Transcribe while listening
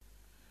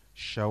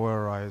Shall we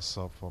rise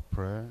up for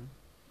prayer?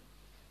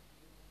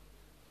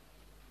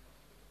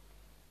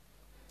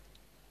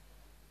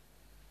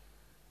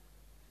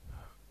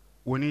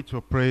 We need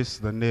to praise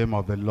the name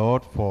of the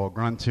Lord for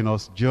granting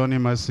us journey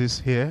mercies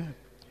here,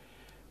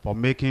 for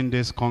making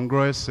this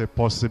Congress a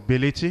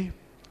possibility,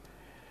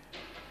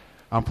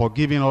 and for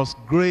giving us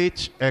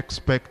great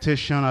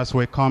expectation as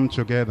we come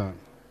together.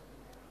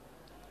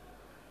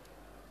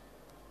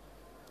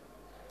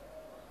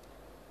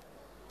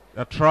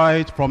 That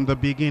right from the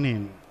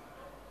beginning,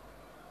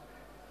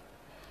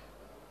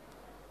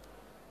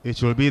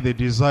 it will be the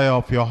desire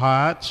of your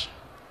heart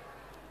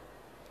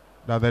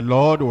that the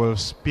Lord will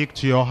speak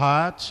to your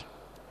heart.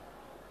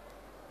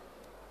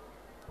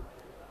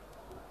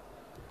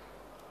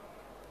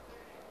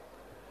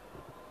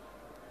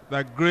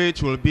 That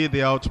great will be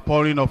the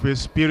outpouring of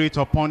His Spirit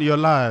upon your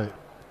life.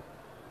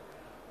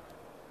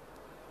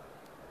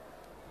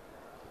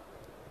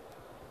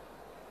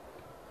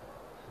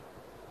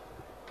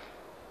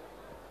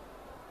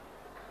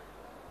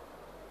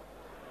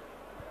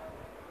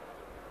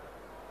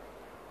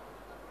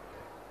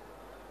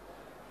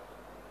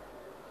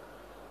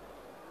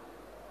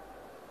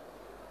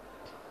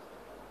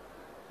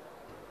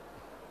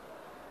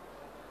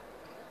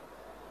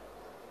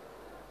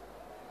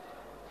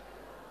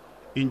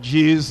 In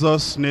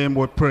Jesus' name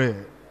we pray.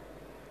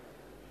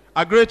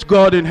 Our great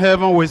God in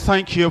heaven, we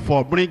thank you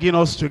for bringing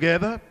us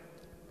together.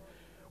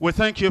 We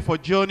thank you for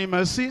journey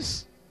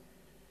mercies.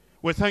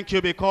 We thank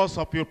you because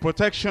of your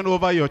protection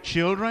over your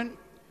children,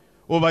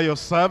 over your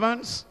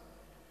servants,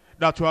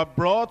 that you have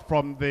brought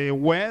from the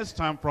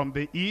west and from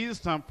the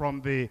east and from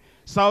the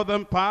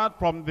southern part,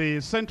 from the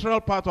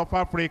central part of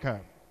Africa.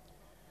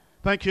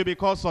 Thank you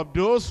because of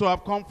those who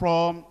have come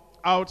from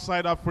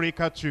outside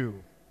Africa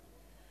too.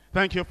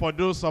 Thank you for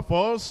those of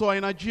us who are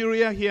in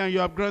Nigeria here, and you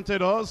have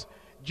granted us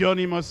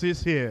journey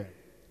mercies here.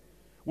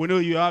 We know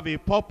you have a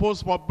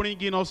purpose for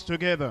bringing us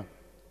together.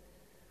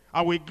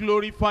 And we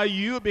glorify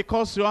you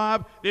because you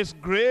have this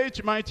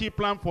great mighty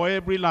plan for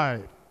every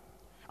life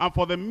and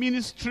for the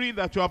ministry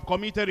that you have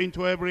committed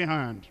into every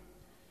hand.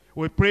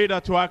 We pray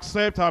that you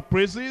accept our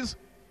praises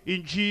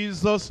in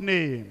Jesus'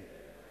 name.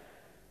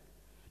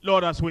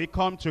 Lord, as we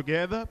come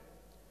together,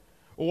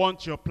 we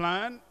want your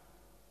plan,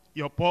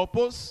 your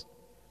purpose,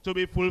 to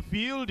be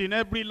fulfilled in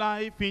every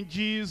life in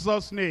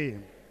Jesus'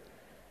 name.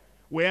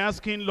 We're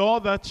asking,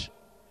 Lord, that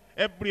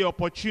every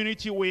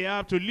opportunity we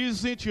have to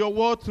listen to your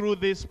word through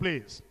this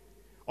place,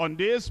 on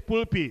this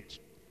pulpit,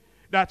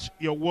 that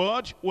your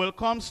word will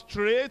come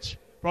straight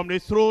from the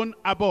throne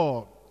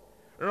above,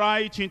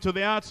 right into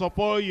the hearts of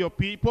all your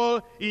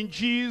people in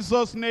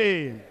Jesus'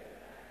 name.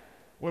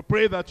 We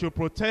pray that you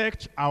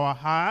protect our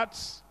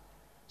hearts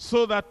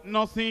so that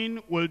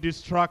nothing will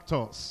distract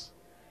us.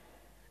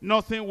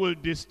 Nothing will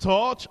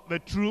distort the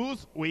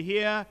truth we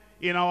hear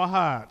in our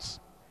hearts.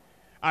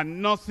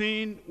 And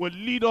nothing will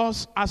lead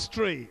us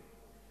astray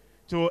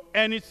to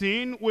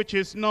anything which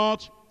is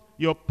not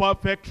your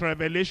perfect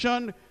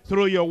revelation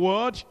through your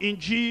word in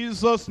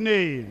Jesus'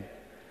 name.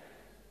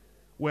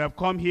 We have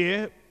come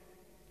here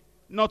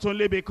not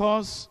only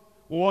because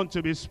we want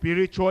to be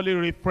spiritually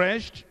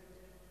refreshed,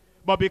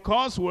 but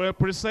because we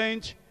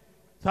represent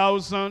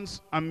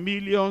thousands and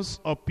millions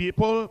of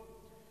people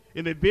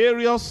in the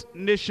various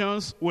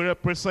nations we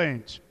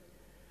represent.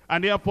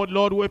 And therefore,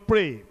 Lord, we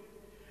pray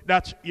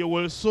that you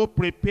will so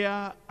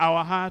prepare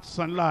our hearts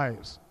and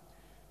lives,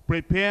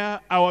 prepare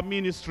our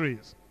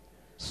ministries,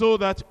 so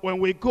that when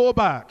we go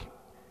back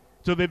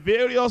to the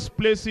various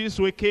places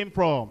we came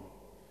from,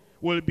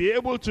 we'll be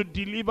able to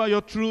deliver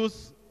your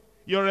truth,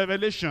 your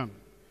revelation,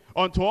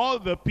 unto all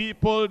the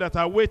people that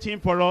are waiting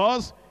for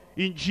us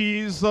in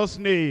Jesus'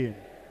 name.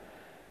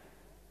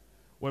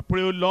 We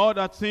pray, Lord,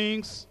 that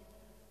things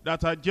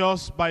that are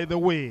just by the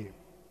way,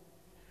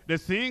 the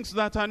things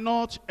that are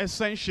not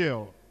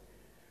essential,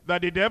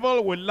 that the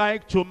devil would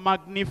like to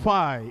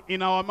magnify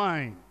in our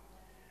mind,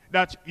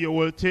 that you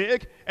will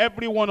take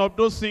every one of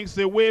those things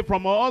away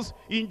from us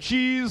in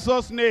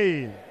Jesus'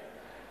 name.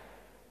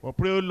 We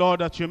pray,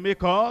 Lord, that you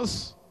make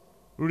us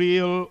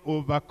real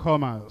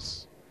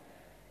overcomers,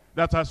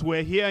 that as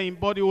we're here in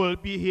body, we'll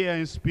be here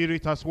in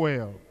spirit as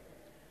well,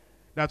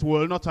 that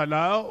will not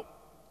allow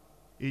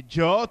a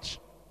jot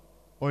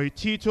or a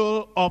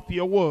tittle of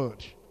your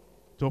word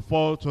to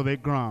fall to the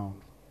ground.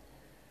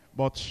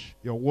 But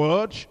your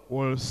word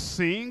will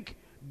sink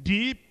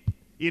deep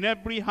in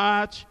every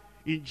heart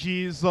in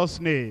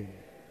Jesus' name.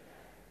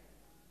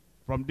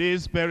 From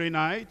this very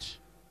night,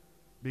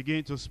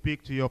 begin to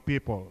speak to your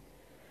people.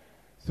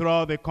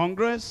 Throughout the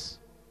Congress,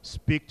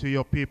 speak to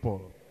your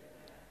people.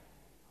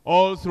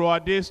 All through our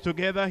days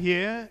together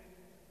here,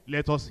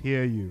 let us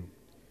hear you.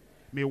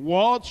 May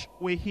what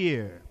we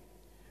hear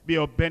be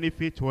of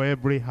benefit to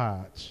every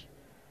heart.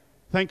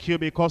 Thank you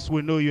because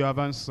we know you have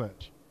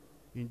answered.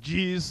 In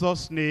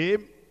Jesus'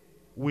 name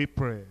we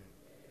pray.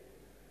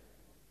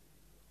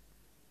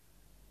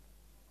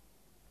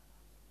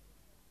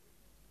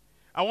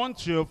 I want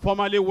to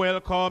formally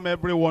welcome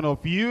every one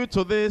of you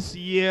to this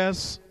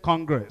year's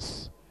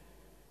Congress.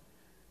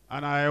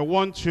 And I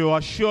want to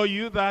assure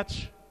you that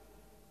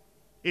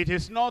It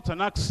is not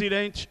an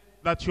accident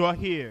that you are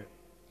here.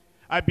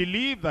 I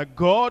believe that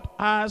God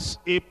has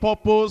a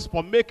purpose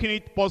for making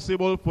it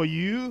possible for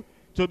you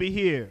to be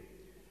here.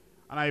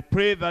 And I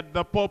pray that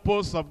the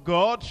purpose of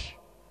God,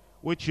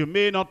 which you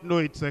may not know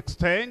its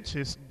extent,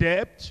 its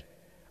depth,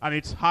 and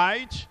its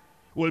height,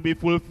 will be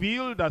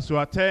fulfilled as you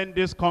attend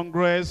this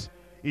congress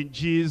in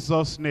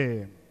Jesus'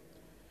 name.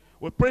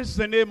 We praise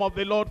the name of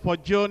the Lord for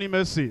journey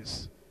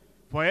mercies.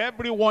 For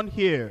everyone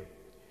here,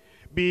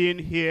 being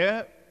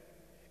here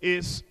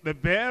is the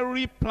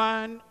very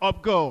plan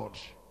of God.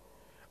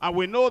 And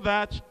we know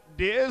that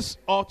this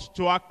ought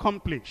to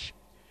accomplish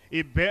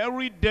a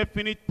very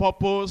definite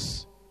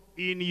purpose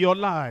in your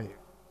life.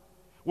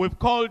 We've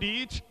called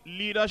it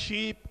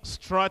Leadership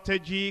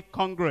Strategy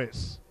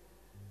Congress.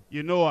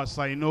 You know, as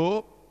I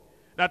know,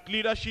 that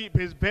leadership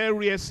is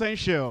very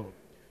essential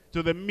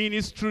to the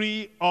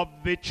ministry of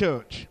the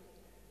church.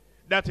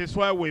 That is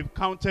why we've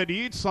counted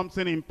it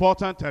something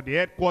important at the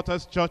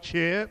headquarters church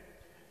here,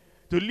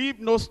 to leave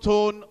no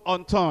stone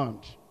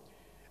unturned,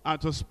 and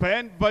to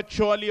spend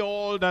virtually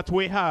all that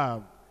we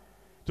have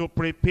to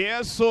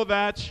prepare so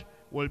that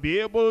we'll be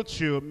able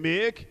to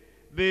make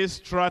this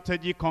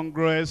strategy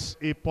congress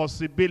a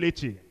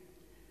possibility.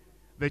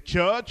 The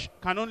church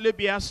can only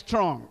be as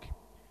strong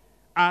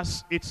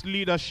as its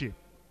leadership.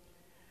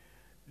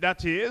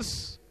 That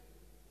is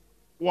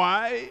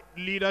why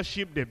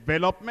leadership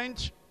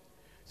development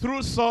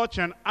through such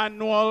an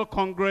annual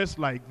congress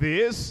like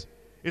this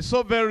is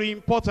so very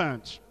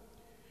important.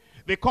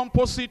 The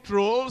composite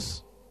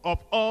roles of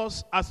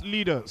us as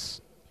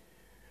leaders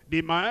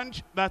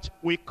demand that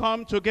we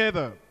come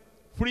together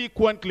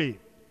frequently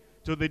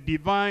to the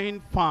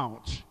divine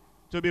fount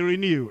to be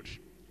renewed.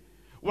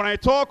 When I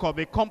talk of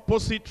the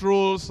composite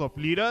roles of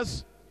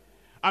leaders,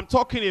 I'm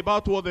talking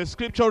about what the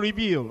scripture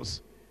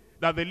reveals,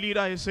 that the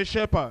leader is a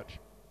shepherd,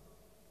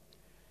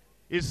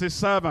 is a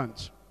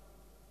servant,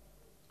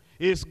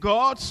 is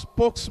God's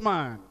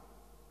spokesman,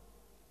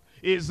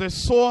 is the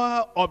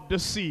sower of the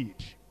seed,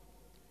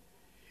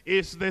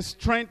 is the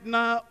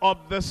strengthener of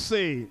the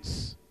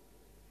saints,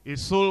 a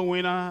soul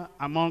winner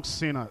among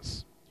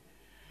sinners.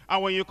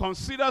 And when you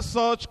consider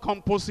such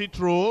composite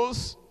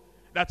roles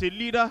that a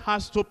leader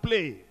has to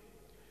play,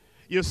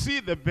 you see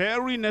the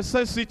very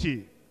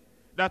necessity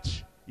that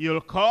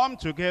you'll come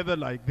together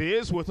like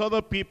this with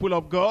other people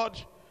of God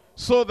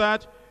so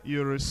that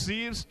you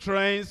receive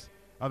strength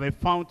at the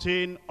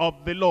fountain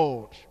of the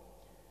Lord.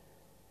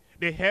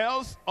 The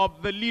health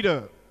of the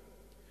leader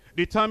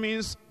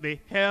determines the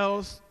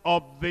health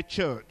of the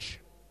church.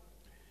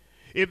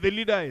 If the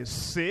leader is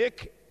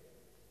sick,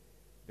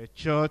 the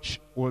church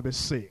will be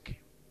sick.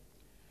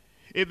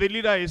 If the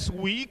leader is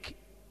weak,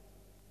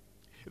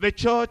 the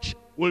church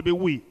will be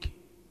weak.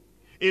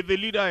 If the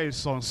leader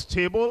is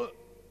unstable,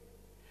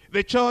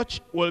 the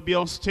church will be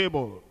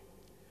unstable.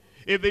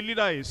 If the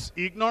leader is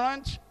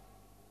ignorant,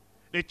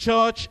 the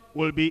church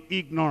will be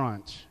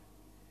ignorant.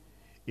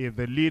 If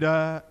the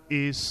leader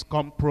is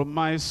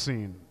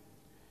compromising,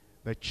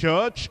 the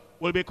church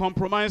will be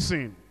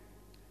compromising.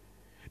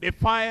 The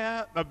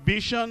fire, the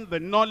vision, the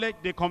knowledge,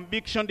 the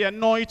conviction, the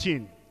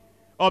anointing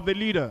of the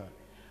leader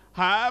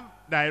have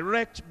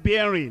direct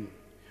bearing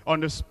on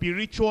the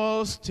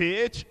spiritual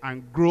state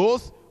and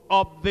growth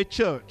of the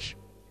church.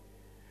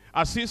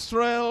 As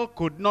Israel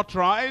could not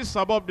rise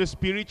above the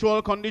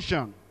spiritual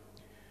condition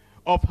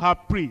of her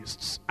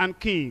priests and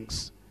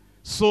kings,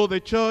 so the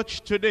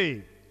church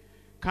today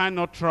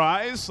cannot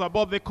rise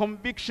above the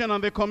conviction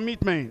and the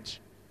commitment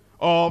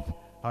of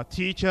her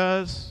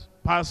teachers,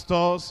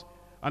 pastors,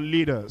 and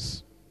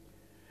leaders.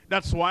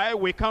 That's why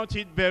we count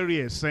it very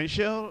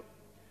essential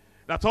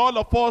that all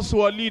of us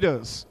who are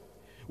leaders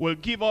will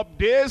give up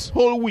this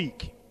whole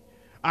week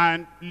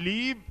and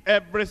leave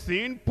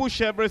everything,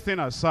 push everything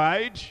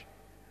aside,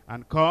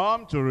 and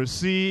come to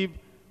receive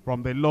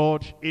from the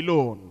Lord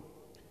alone.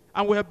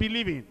 And we are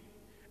believing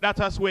that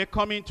as we're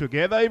coming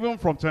together, even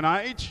from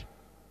tonight,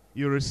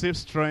 you receive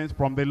strength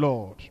from the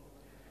Lord.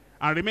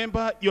 And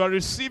remember, you are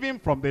receiving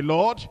from the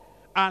Lord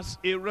as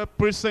a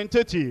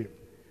representative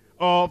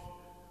of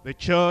the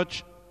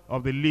church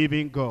of the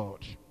living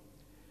God.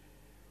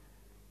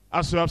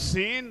 As you have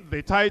seen,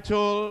 the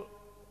title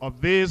of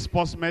this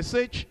first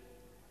message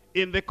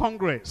in the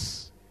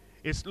Congress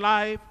is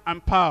Life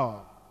and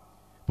Power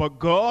for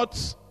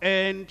God's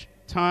End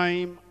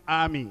Time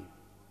Army.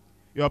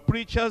 You are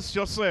preachers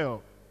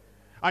yourself,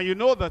 and you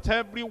know that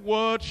every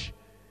word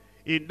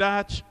in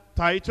that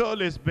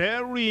title is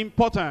very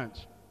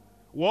important.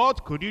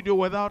 What could you do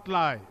without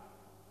life?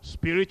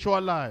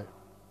 Spiritual life,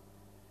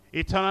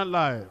 eternal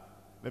life,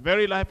 the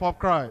very life of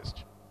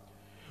Christ.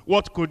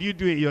 What could you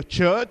do in your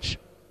church,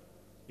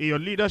 in your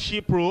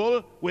leadership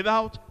role,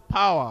 without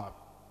power?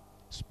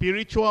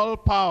 Spiritual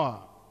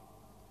power,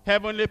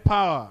 heavenly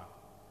power,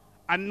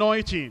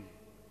 anointing,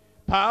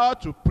 power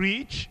to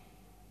preach,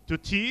 to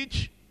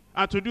teach,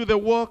 and to do the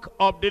work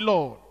of the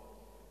Lord.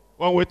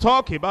 When we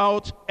talk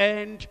about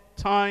end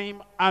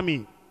time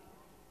army,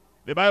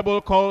 the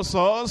Bible calls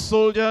us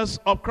soldiers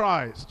of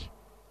Christ.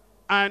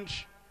 And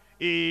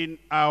in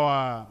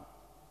our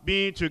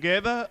being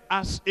together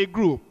as a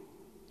group,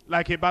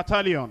 like a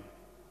battalion.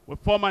 We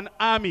form an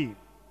army.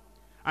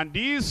 And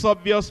this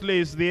obviously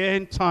is the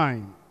end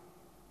time.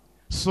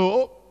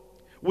 So,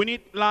 we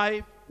need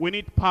life, we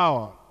need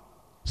power,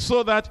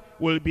 so that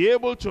we'll be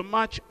able to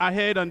march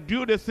ahead and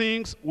do the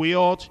things we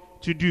ought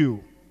to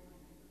do.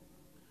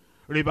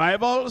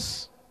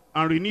 Revivals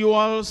and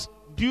renewals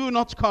do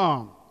not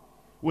come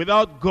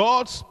without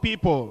God's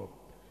people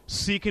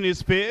seeking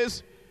his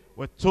face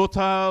with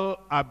total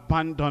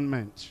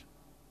abandonment.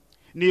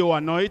 New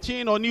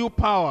anointing or new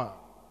power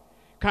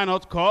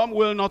cannot come,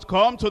 will not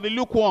come to the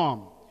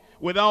lukewarm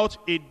without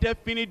a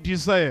definite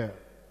desire,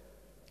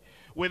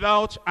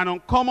 without an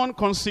uncommon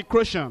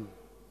consecration,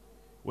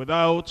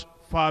 without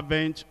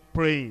fervent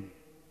praying.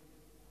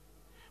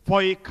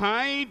 For a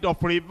kind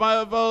of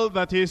revival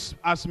that is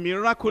as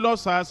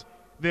miraculous as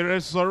the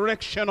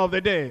resurrection of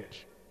the dead,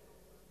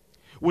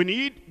 we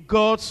need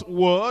God's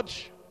word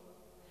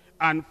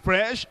and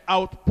fresh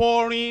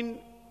outpouring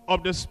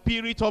of the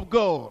Spirit of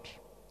God.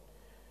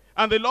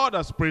 And the Lord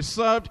has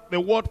preserved the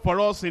word for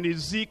us in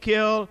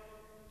Ezekiel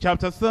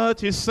chapter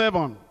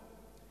 37,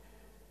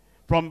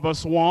 from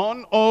verse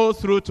 1 all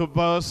through to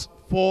verse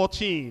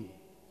 14.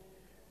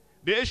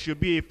 There should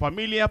be a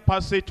familiar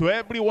passage to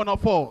every one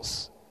of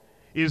us.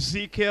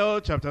 Ezekiel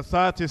chapter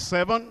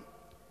 37,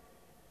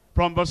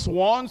 from verse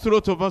 1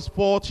 through to verse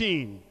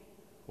 14.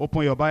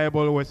 Open your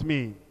Bible with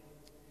me.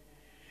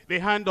 The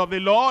hand of the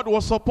Lord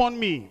was upon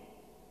me,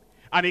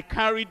 and he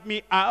carried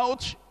me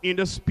out in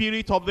the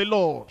spirit of the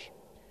Lord,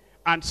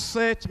 and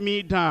set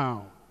me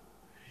down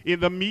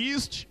in the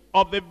midst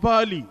of the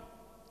valley,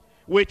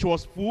 which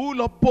was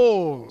full of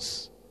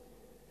bones.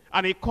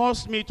 And he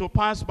caused me to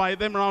pass by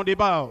them round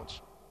about.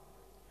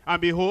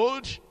 And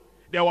behold,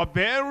 there were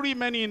very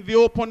many in the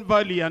open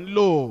valley, and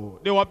lo,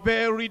 they were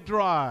very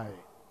dry.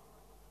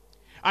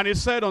 And he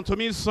said unto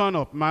me, Son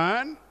of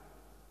man,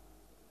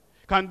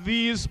 can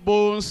these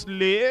bones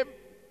live?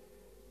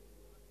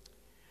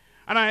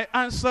 And I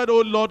answered,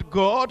 O Lord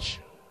God,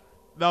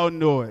 thou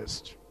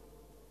knowest.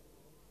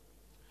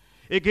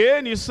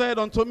 Again he said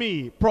unto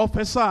me,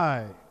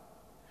 Prophesy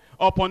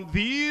upon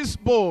these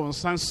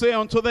bones, and say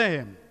unto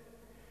them,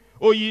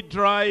 O ye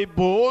dry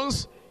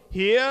bones,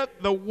 hear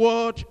the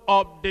word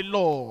of the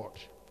Lord.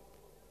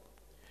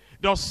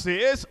 Thus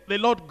says the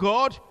Lord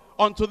God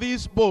unto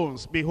these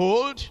bones,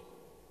 Behold,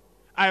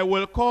 I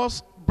will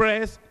cause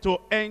breath to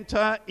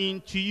enter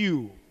into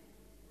you,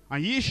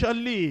 and ye shall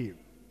live.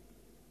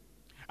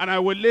 And I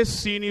will lay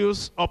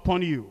sinews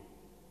upon you,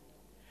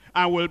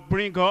 and will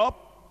bring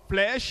up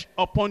flesh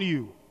upon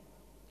you,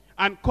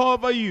 and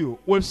cover you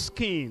with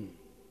skin,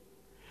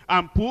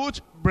 and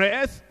put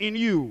breath in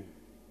you,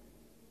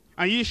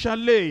 and ye shall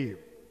live.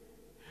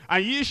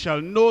 And ye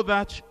shall know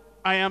that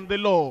I am the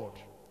Lord.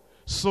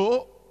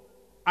 So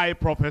I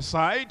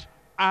prophesied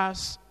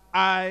as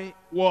I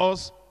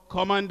was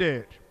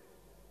commanded.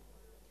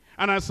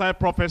 And as I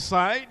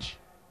prophesied,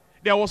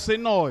 there was a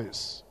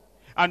noise,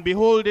 and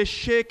behold, a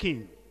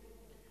shaking.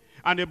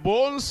 And the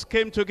bones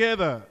came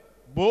together,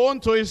 bone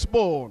to his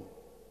bone.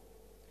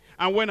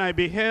 And when I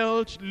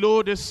beheld,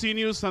 lo, the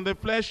sinews and the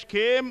flesh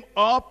came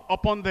up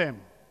upon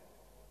them,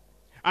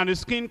 and the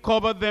skin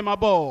covered them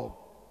above.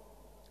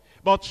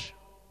 But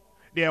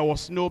there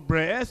was no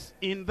breath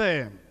in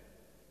them.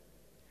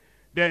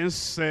 Then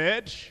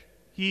said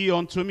he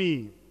unto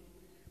me,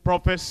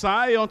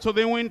 Prophesy unto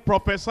the wind,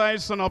 prophesy,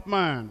 Son of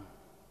man,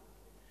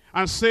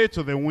 and say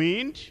to the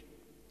wind,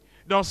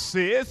 Thus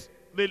saith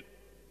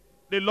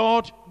the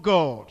Lord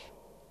God,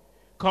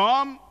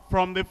 Come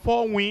from the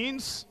four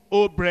winds,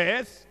 O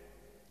breath,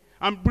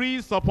 and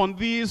breathe upon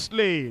these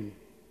slain,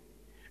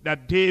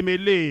 that they may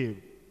live.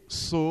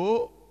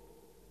 So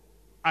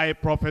I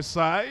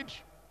prophesied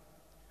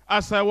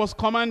as I was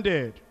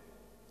commanded,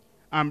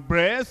 and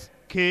breath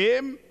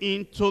came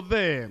into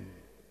them,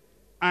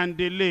 and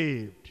they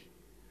lived,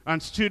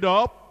 and stood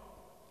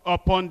up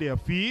upon their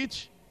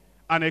feet,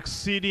 an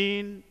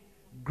exceeding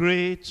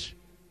great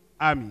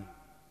army.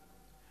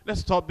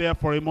 Let's stop there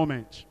for a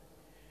moment.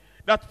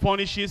 That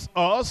furnishes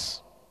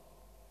us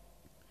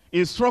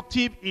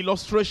instructive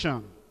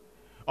illustration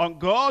on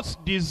God's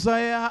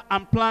desire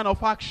and plan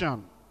of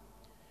action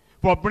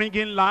for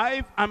bringing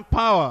life and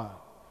power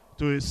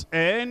to his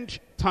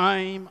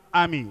end-time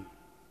army,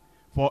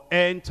 for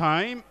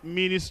end-time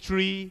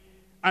ministry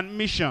and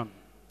mission.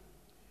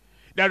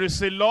 There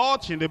is a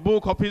lot in the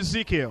book of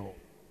Ezekiel,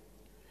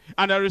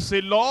 and there is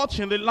a lot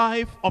in the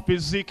life of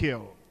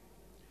Ezekiel.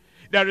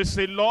 There is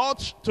a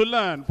lot to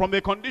learn from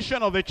the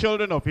condition of the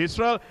children of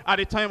Israel at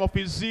the time of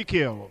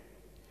Ezekiel.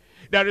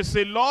 There is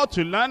a lot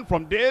to learn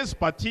from this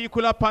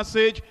particular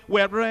passage we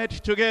have read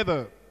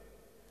together.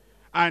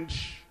 And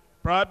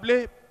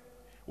probably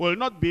will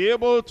not be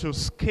able to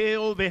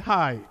scale the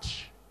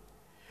height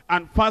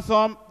and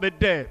fathom the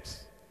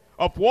depth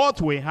of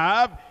what we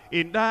have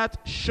in that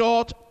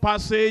short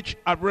passage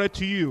I've read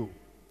to you.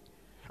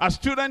 As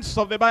students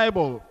of the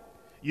Bible,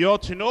 you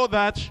ought to know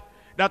that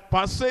that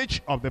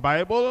passage of the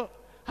Bible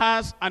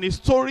has an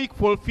historic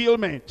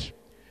fulfillment.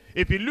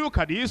 If you look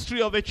at the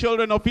history of the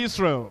children of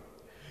Israel,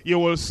 you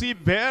will see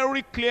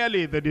very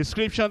clearly the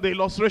description, the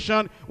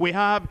illustration we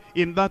have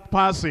in that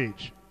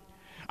passage.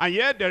 And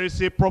yet there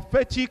is a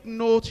prophetic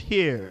note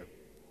here.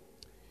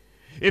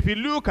 If you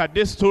look at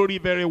this story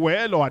very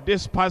well, or at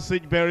this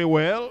passage very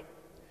well,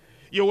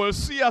 you will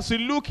see as you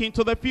look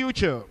into the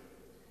future,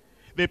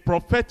 the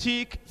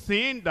prophetic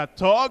thing that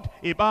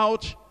talked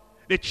about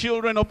the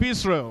children of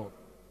Israel,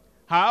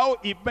 how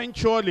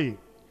eventually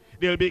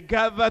they'll be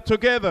gathered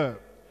together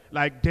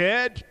like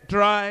dead,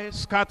 dry,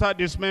 scattered,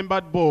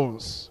 dismembered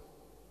bones.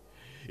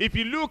 If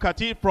you look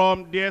at it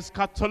from the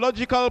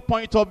eschatological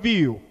point of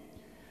view,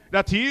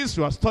 that is,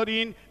 you are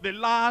studying the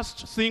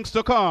last things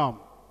to come,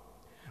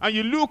 and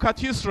you look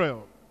at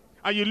Israel,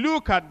 and you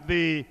look at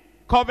the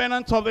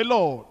covenant of the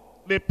Lord,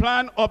 the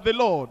plan of the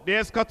Lord, the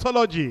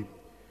eschatology,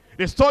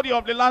 the study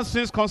of the last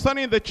things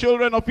concerning the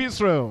children of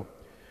Israel,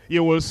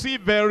 you will see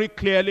very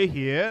clearly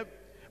here,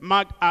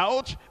 marked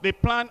out, the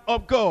plan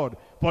of God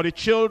for the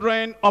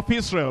children of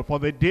Israel, for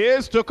the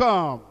days to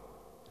come.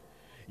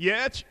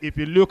 Yet, if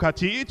you look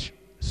at it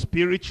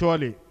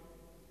spiritually,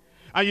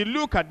 and you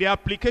look at the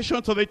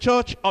application to the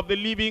church of the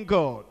living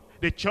God,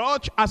 the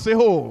church as a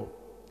whole,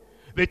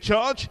 the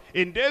church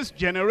in this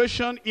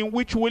generation in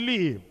which we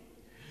live,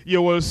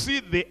 you will see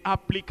the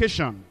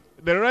application,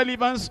 the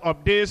relevance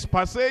of this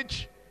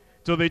passage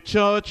to the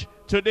church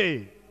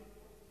today.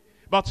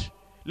 But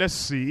let's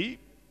see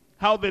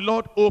how the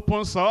Lord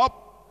opens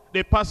up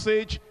the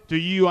passage to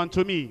you and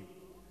to me.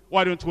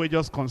 Why don't we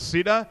just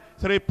consider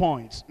 3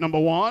 points? Number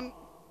 1,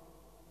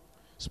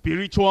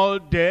 spiritual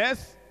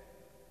death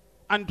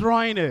and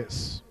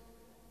dryness.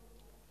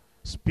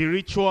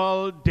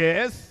 Spiritual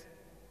death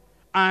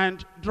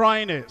and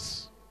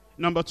dryness.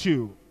 Number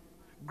 2,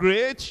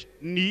 great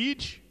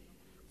need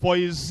for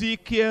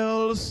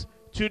Ezekiel's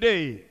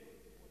today.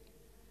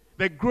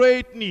 The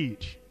great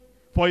need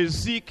for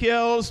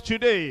Ezekiel's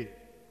today.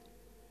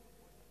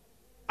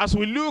 As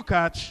we look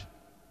at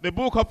the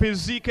book of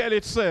Ezekiel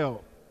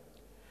itself,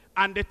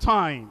 and the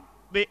time,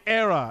 the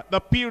era, the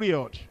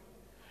period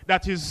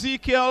that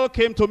Ezekiel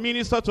came to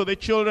minister to the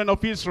children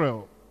of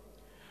Israel,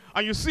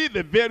 and you see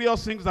the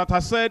various things that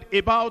are said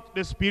about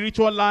the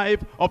spiritual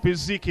life of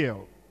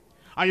Ezekiel,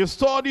 and you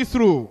study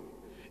through,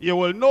 you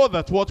will know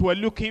that what we're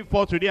looking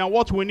for today and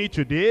what we need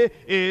today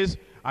is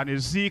an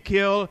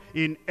Ezekiel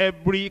in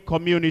every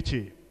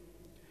community.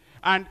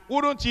 And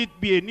wouldn't it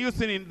be a new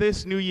thing in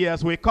this new year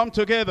as we come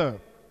together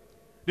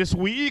this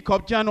week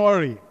of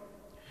January,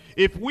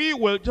 if we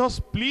will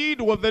just plead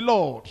with the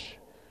Lord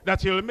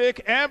that he'll make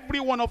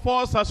every one of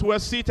us, as we're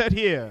seated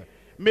here,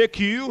 make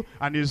you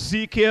an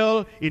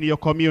Ezekiel in your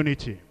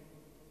community.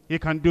 He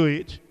can do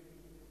it.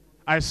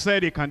 I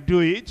said he can do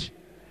it.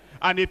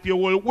 And if you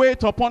will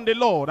wait upon the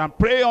Lord and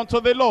pray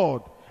unto the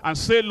Lord and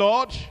say,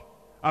 Lord,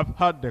 I've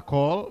heard the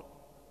call,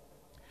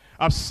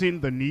 I've seen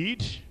the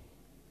need,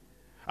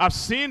 I've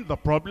seen the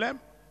problem,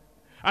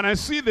 and I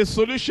see the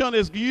solution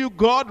is you,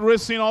 God,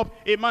 raising up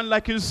a man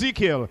like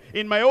Ezekiel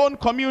in my own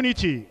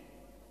community.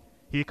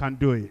 He can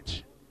do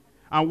it.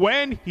 And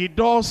when he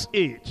does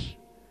it,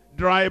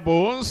 dry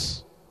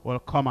bones will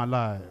come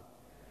alive.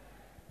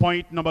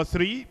 Point number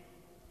 3,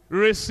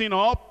 raising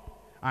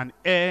up an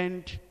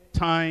end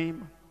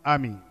time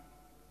army.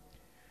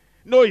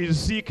 No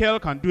Ezekiel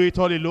can do it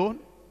all alone.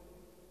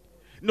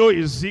 No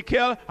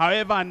Ezekiel,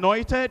 however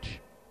anointed,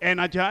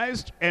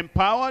 energized,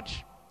 empowered,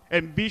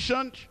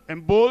 envisioned,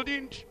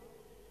 emboldened,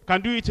 can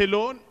do it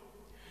alone.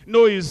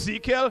 No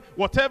Ezekiel,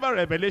 whatever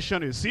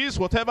revelation he sees,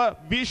 whatever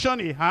vision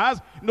he has,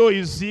 no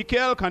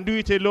Ezekiel can do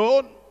it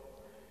alone.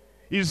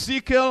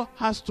 Ezekiel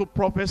has to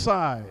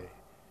prophesy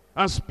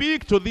and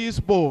speak to these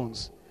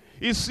bones.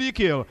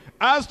 Ezekiel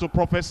has to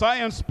prophesy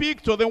and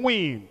speak to the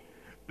wind,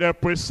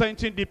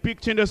 representing,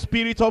 depicting the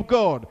Spirit of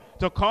God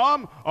to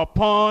come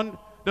upon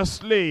the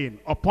slain,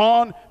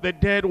 upon the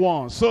dead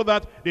ones, so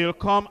that they'll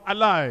come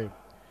alive.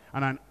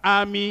 And an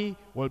army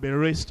will be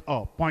raised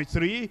up. Point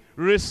 3,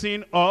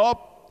 raising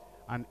up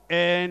an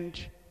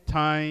end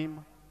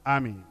time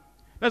army.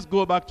 Let's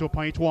go back to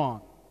point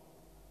 1.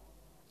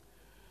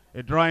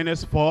 A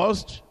dryness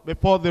first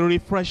before the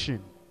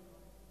refreshing.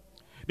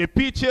 The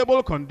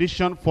pitiable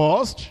condition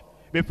first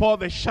before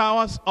the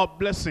showers of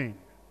blessing.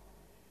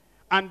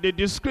 And the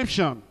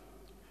description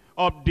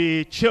of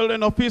the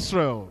children of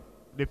Israel,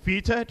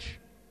 defeated,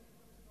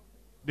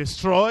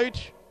 destroyed,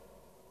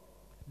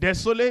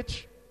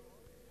 desolate,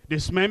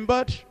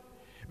 dismembered,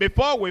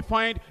 before we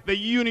find the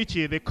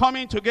unity, the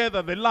coming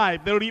together, the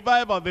life, the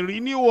revival, the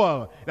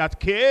renewal that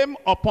came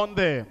upon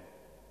them.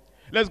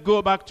 Let's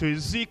go back to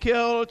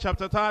Ezekiel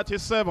chapter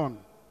 37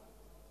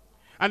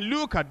 and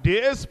look at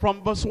this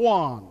from verse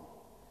 1.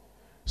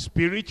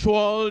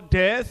 Spiritual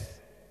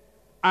death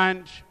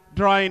and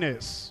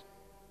dryness.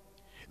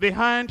 The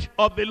hand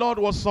of the Lord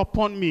was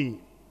upon me,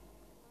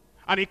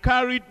 and he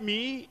carried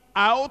me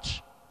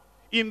out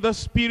in the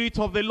spirit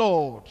of the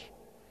Lord,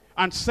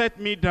 and set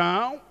me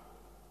down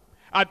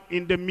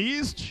in the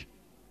midst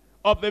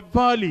of the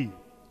valley,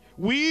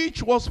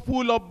 which was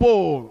full of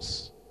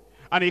bones.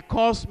 And he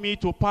caused me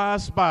to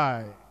pass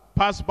by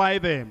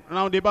them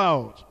round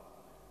about,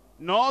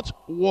 not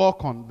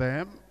walk on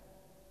them,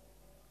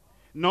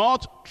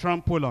 not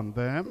trample on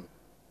them,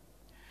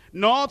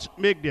 not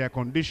make their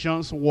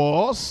conditions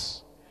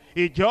worse.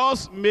 It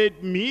just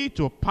made me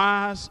to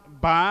pass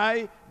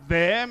by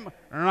them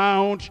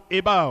round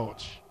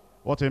about.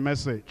 What a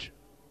message.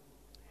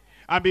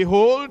 And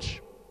behold,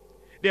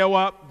 there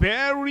were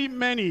very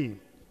many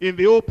in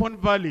the open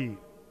valley,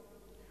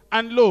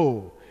 and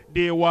lo,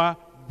 they were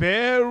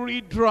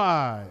very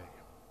dry.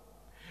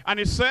 And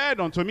he said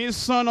unto me,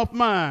 Son of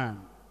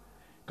man,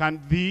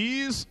 can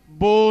these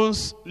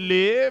bones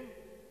live?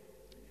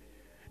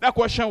 That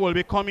question will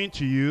be coming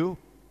to you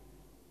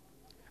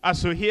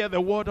as you hear the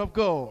word of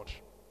God.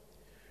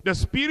 The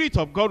Spirit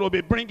of God will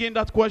be bringing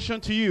that question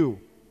to you.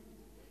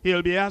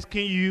 He'll be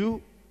asking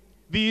you,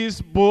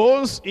 these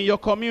bones in your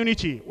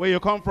community, where you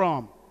come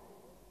from,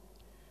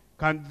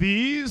 can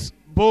these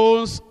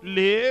bones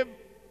live?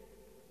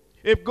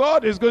 If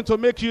God is going to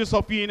make use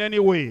of you in any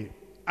way,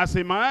 as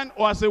a man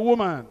or as a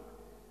woman,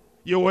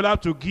 you will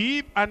have to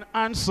give an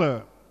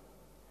answer.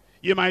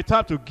 You might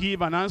have to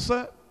give an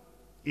answer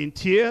in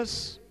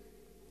tears.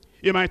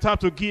 You might have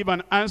to give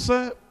an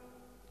answer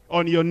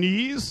on your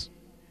knees.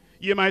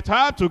 You might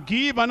have to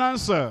give an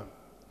answer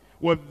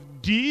with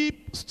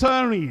deep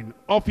stirring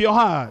of your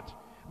heart.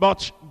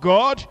 But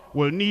God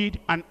will need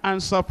an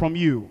answer from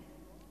you.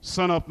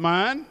 Son of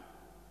man,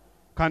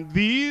 can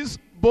these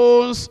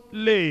bones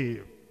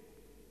live?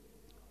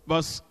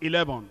 Verse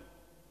 11.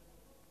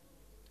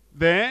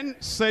 Then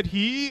said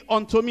he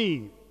unto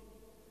me,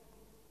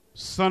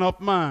 Son of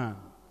man,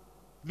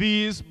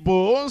 these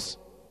bones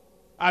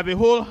are the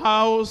whole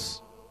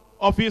house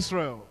of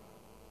Israel.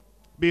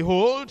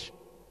 Behold,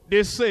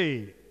 they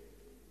say,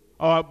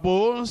 our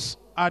bones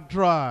are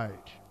dried.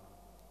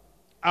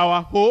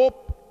 Our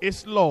hope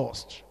is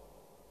lost.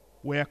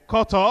 We are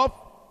cut off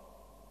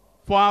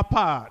for our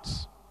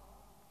parts.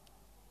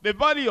 The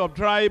valley of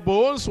dry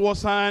bones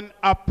was an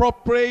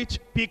appropriate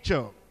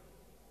picture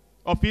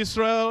of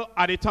Israel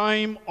at the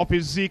time of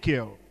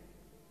Ezekiel.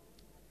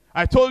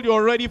 I told you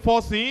already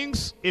 4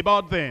 things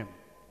about them.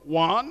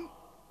 1,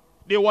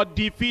 they were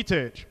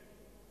defeated.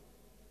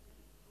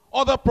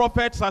 Other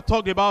prophets had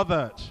talked about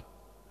that.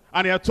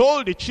 And they had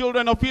told the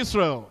children of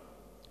Israel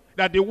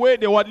that the way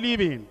they were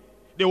living,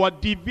 they were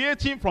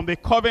deviating from the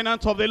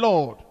covenant of the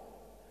Lord.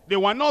 They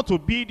were not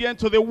obedient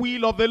to the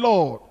will of the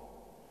Lord.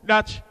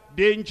 That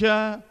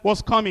danger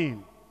was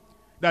coming.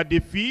 That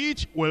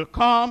defeat will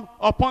come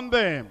upon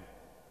them.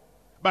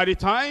 By the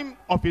time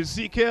of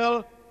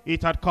Ezekiel,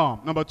 it had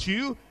come. Number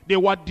 2, they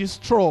were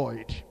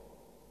destroyed.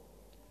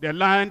 Their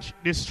land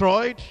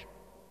destroyed.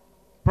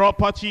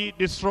 Property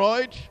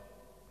destroyed.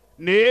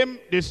 Name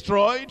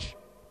destroyed.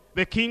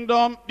 The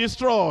kingdom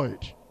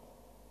destroyed.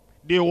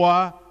 They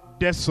were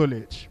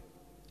desolate.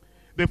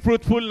 The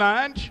fruitful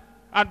land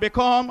had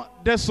become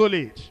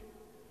desolate.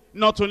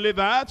 Not only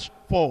that,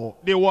 for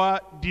they were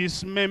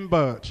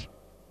dismembered.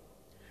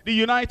 The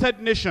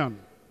United Nation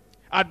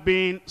had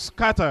been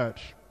scattered.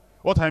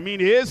 What I mean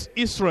is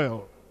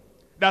Israel,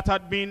 that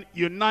had been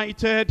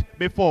united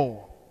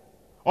before,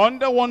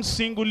 under one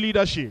single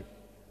leadership,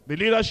 the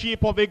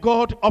leadership of the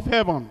God of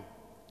heaven.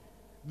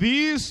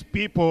 These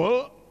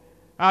people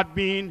had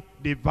been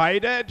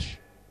divided,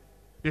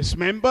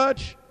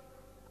 dismembered,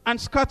 and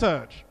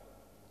scattered.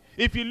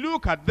 If you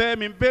look at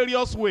them in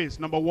various ways,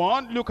 number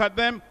 1, look at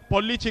them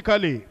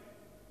politically.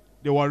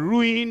 They were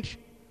ruined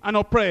and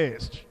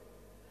oppressed.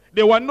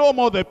 They were no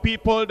more the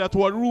people that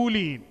were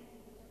ruling,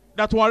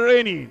 that were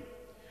reigning,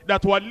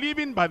 that were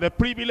living by the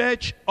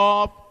privilege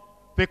of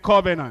the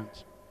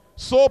covenant.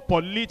 So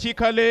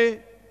politically,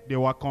 they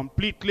were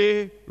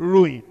completely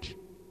ruined.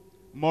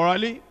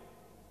 Morally,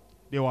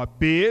 they were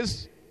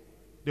base,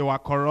 they were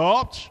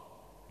corrupt,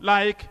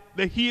 like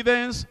the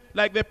heathens,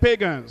 like the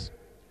pagans.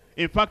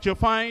 In fact, you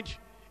find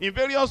in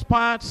various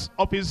parts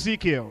of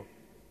Ezekiel,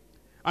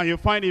 and you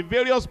find in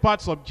various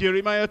parts of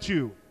Jeremiah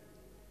too,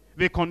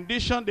 the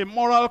condition, the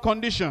moral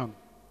condition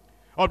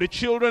of the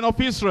children of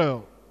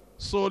Israel,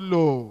 so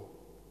low,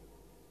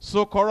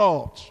 so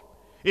corrupt.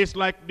 It's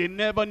like they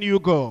never knew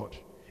God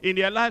in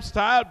their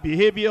lifestyle,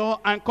 behavior,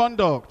 and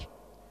conduct.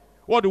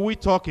 What do we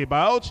talk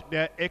about?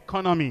 Their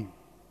economy.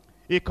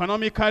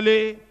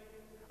 Economically,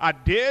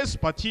 at this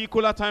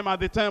particular time, at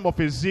the time of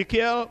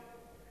Ezekiel,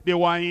 they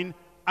were in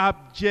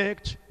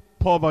abject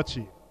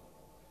poverty.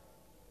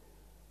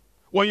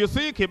 When you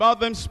think about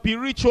them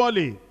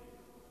spiritually,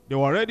 they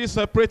were already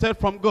separated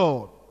from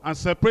God and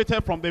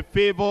separated from the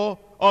favor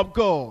of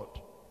God.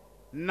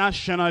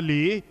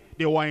 Nationally,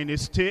 they were in a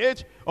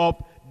state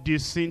of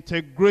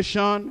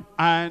disintegration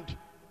and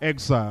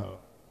exile.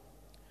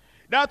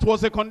 That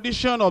was the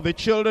condition of the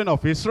children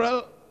of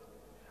Israel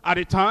at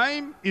the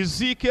time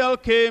Ezekiel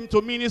came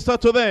to minister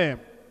to them.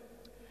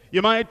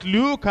 You might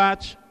look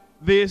at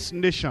this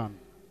nation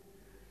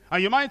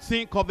and you might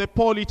think of the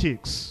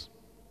politics,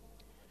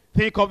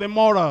 think of the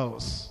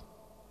morals,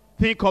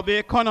 think of the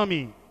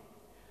economy,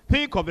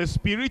 think of the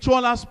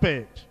spiritual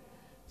aspect,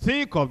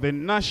 think of the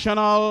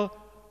national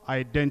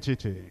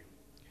identity.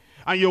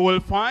 And you will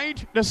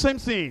find the same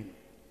thing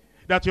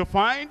that you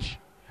find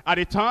at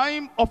the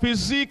time of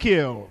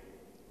Ezekiel.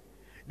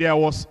 there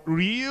was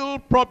real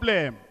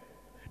problem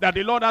that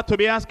the Lord had to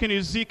be asking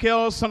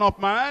Ezekiel, son of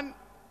man,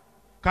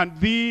 can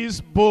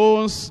these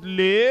bones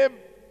live?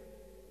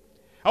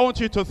 I want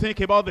you to think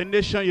about the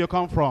nation you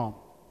come from,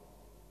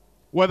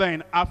 whether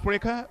in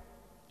Africa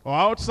or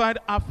outside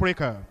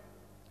Africa.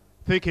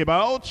 Think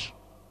about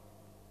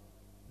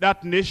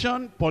that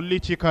nation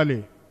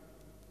politically.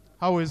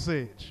 How is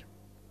it?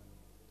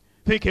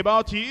 Think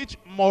about it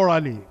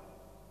morally.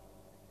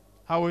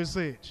 How is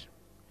it?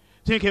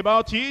 Think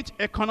about it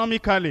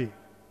economically.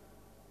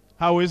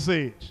 How is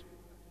it?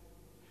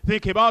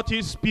 Think about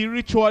it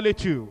spiritually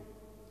too.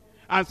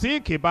 And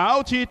think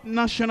about it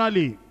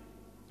nationally.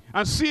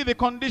 And see the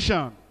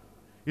condition.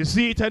 You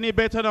see it any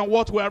better than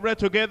what we have read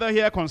together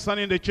here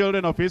concerning the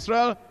children of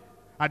Israel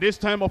at this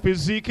time of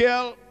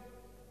Ezekiel?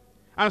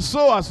 And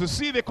so as you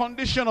see the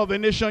condition of the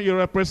nation you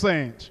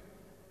represent,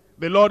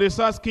 the Lord is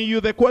asking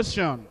you the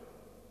question,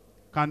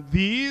 can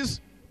these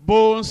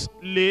bones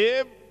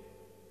live?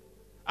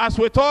 As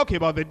we talk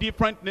about the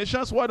different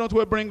nations, why don't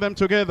we bring them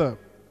together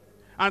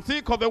and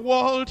think of the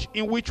world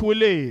in which we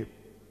live?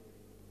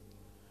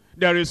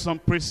 There is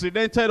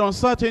unprecedented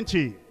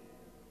uncertainty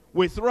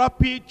with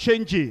rapid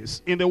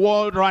changes in the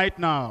world right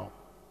now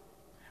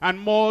and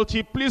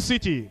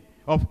multiplicity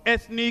of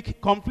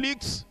ethnic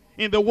conflicts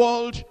in the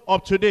world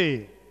of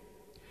today.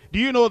 Do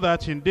you know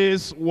that in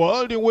this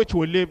world in which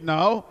we live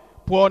now,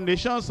 poor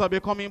nations are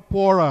becoming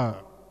poorer?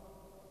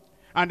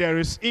 And there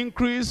is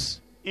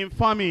increase in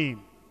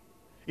famine,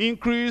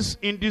 increase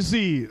in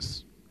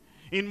disease.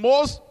 In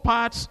most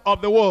parts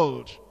of the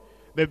world,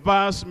 the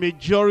vast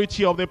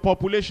majority of the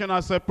population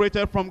are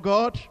separated from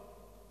God,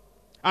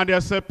 and they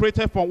are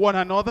separated from one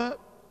another.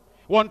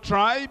 One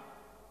tribe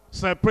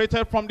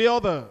separated from the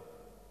other.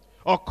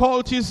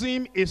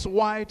 Occultism is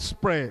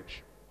widespread.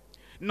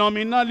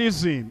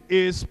 Nominalism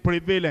is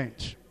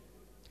prevalent.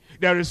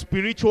 There is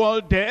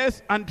spiritual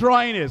death and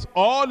dryness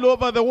all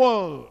over the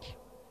world.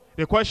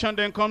 The question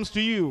then comes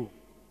to you,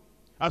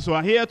 as we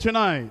are here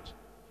tonight,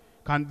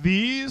 can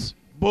these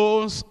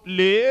bones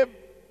live?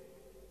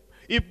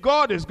 If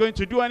God is going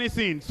to do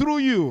anything through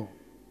you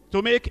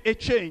to make a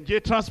change, a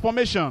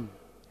transformation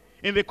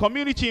in the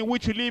community in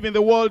which you live, in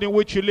the world in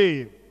which you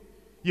live,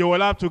 you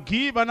will have to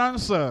give an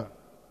answer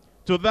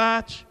to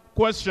that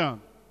question.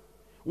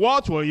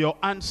 What will your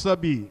answer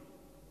be?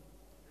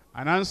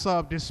 An answer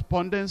of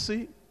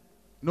despondency,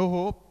 no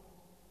hope.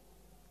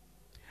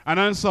 An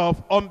answer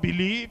of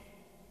unbelief,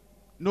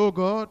 no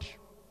God.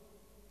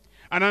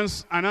 An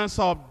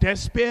answer of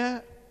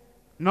despair,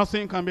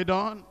 nothing can be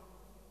done.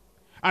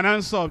 An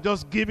answer of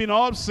just giving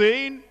up,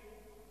 saying,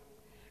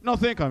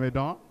 nothing can be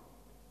done.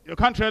 You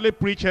can't really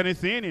preach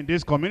anything in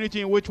this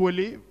community in which we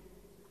live.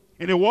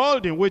 In the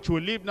world in which we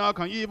live now,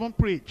 can you even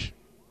preach?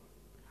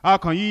 How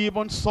can you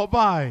even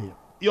survive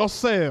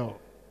yourself?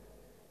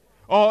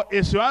 Or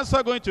is your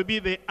answer going to be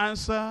the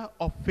answer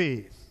of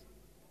faith?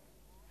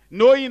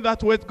 Knowing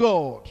that with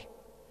God,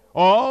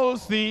 all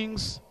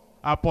things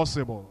are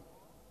possible.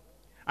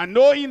 And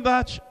knowing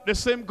that the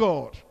same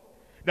God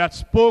that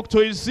spoke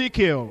to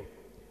Ezekiel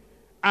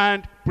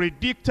and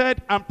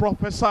predicted and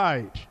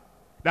prophesied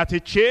that a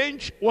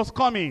change was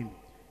coming,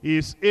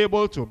 is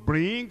able to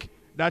bring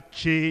that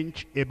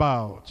change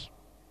about.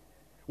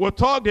 We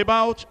talked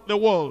about the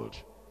world.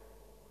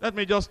 Let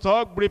me just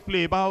talk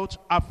briefly about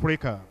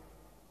Africa.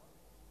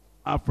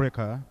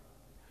 Africa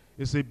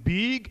is a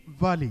big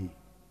valley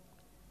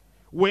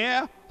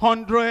where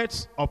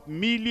hundreds of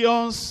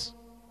millions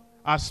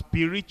are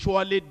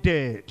spiritually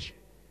dead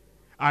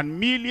and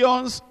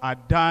millions are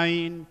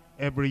dying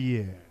every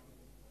year.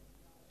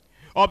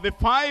 Of the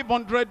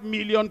 500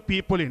 million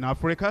people in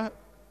Africa,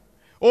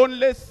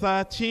 only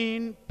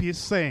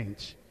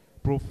 13%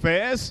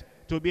 profess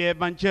to be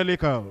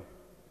evangelical.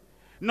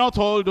 Not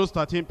all those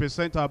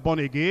 13% are born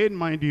again,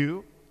 mind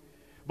you,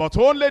 but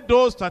only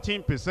those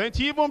 13%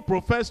 even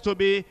profess to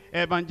be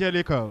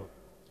evangelical.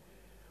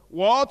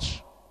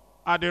 What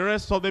are the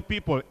rest of the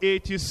people?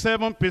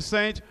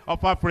 87%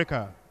 of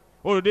Africa.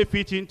 What do they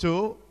fit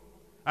into?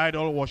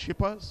 Idol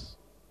worshippers,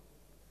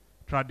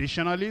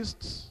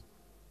 traditionalists,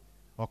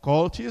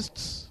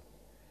 occultists,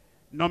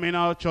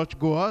 nominal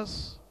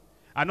churchgoers,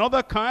 and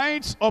other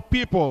kinds of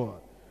people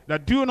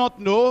that do not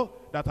know,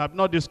 that have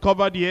not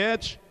discovered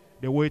yet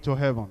the way to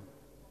heaven.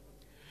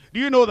 Do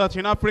you know that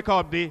in Africa,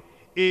 of the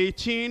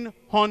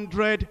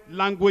 1,800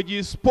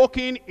 languages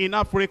spoken in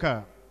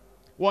Africa,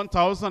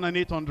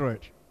 1,800,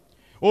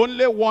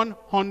 only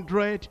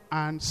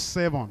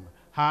 107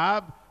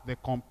 have the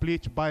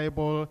complete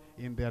Bible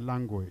in their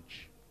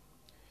language.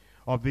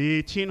 Of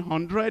the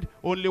 1,800,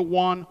 only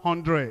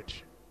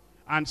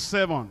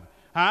 107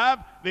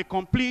 have the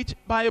complete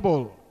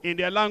Bible in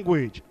their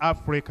language.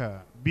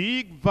 Africa,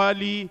 big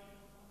valley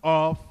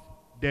of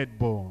dead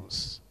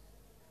bones.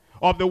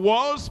 Of the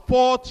world's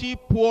 40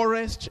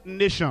 poorest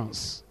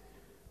nations,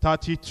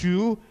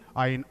 32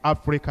 are in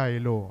Africa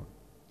alone.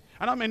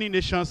 And how many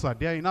nations are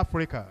there in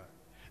Africa?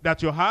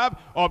 That you have,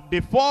 of the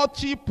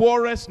 40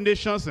 poorest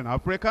nations in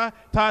Africa,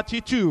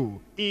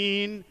 32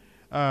 in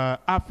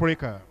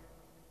Africa.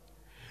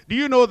 Do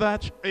you know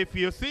that if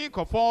you think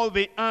of all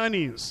the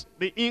earnings,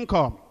 the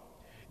income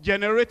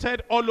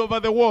generated all over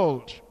the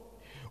world,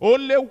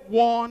 only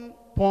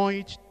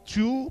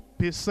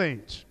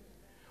 1.2%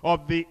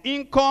 of the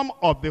income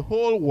of the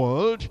whole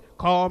world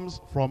comes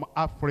from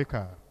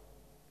Africa?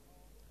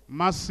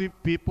 Massive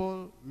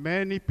people,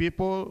 many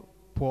people,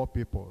 poor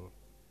people,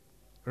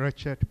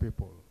 wretched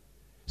people.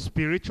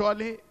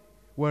 Spiritually,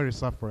 where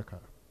is Africa?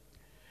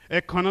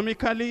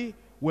 Economically,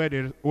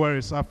 where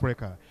is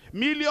Africa?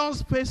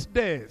 Millions face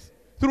death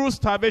through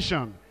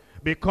starvation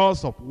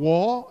because of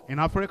war in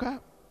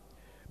Africa,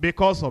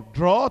 because of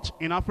drought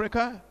in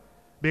Africa,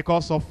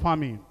 because of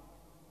famine.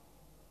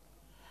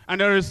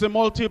 And there is a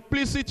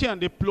multiplicity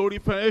and the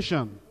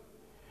proliferation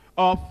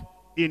of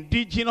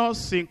indigenous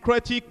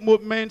syncretic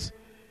movements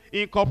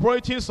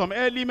incorporating some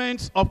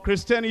elements of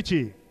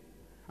Christianity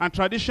and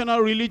traditional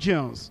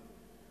religions.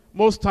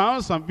 Most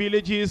towns and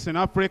villages in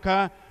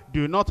Africa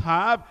do not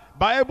have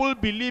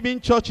Bible-believing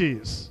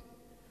churches.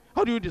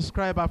 How do you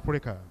describe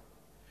Africa?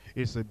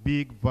 It's a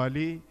big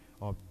valley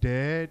of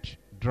dead,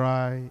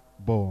 dry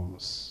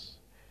bones.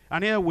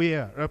 And here we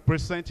are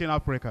representing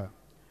Africa.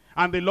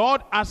 And the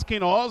Lord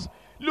asking us,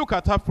 look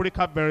at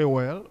Africa very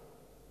well.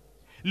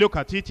 Look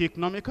at it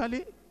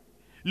economically.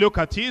 Look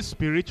at it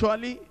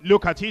spiritually.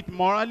 Look at it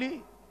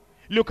morally.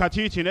 Look at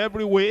it in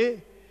every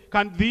way.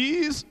 Can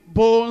these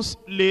bones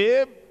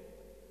live?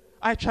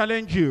 I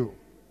challenge you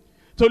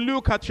to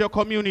look at your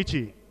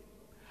community.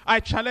 I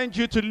challenge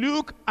you to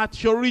look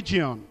at your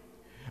region.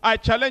 I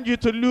challenge you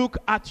to look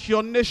at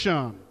your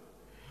nation.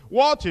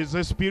 What is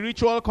the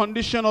spiritual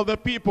condition of the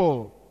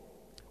people?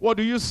 What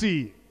do you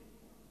see?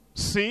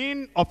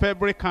 Sin of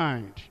every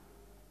kind.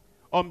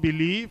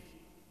 Unbelief,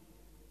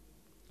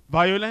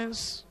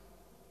 violence,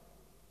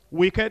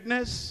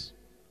 wickedness,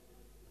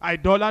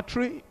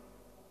 idolatry,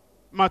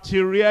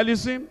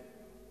 materialism,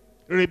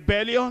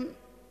 rebellion,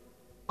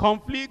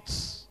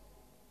 conflicts,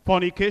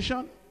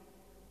 fornication,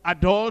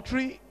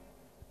 adultery,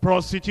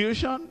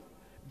 prostitution,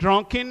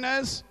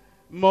 drunkenness,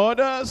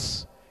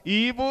 murders,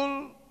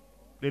 evil.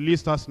 The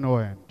list has no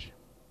end.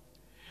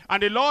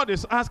 And the Lord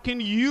is asking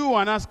you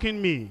and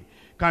asking me,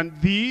 can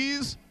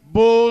these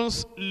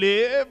bones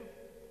live?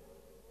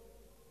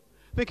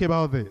 Think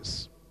about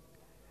this.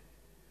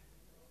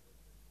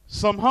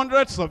 Some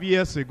hundreds of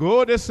years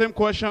ago, the same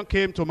question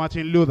came to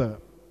Martin Luther.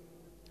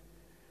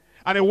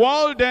 And the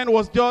world then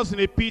was just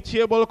in a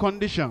pitiable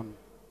condition.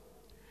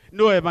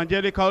 No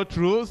evangelical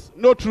truth,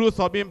 no truth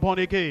of being born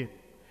again.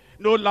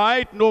 No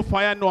light, no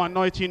fire, no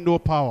anointing, no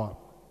power.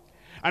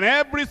 And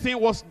everything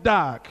was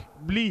dark,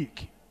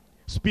 bleak,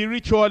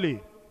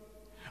 spiritually.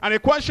 And the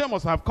question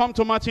must have come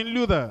to Martin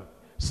Luther.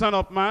 Son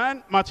of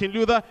man, Martin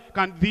Luther,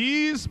 can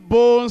these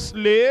bones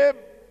live?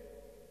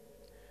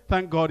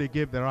 Thank God he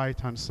gave the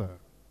right answer.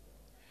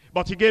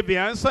 But he gave the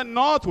answer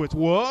not with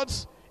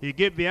words. He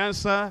gave the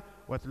answer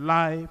with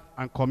life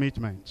and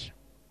commitment.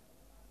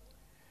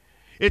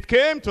 It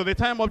came to the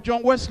time of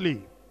John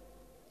Wesley.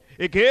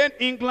 Again,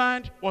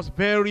 England was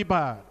very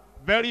bad,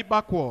 very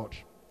backward,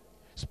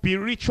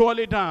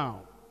 spiritually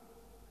down,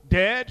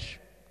 dead,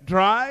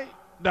 dry,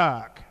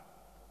 dark.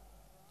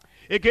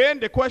 Again,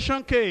 the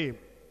question came,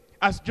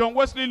 as John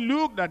Wesley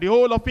looked at the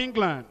whole of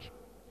England,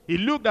 he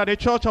looked at the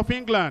Church of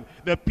England,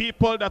 the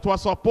people that were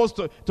supposed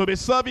to be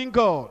serving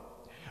God,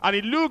 and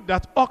he looked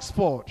at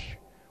Oxford,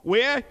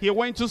 where he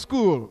went to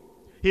school.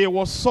 He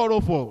was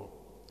sorrowful.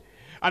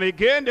 And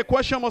again, the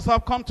question must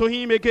have come to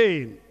him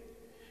again.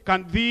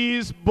 Can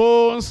these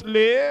bones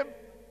live?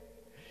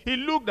 He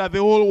looked at the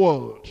whole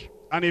world.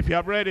 And if you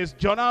have read his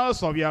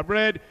journals or you have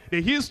read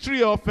the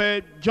history of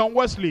John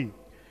Wesley,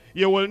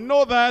 you will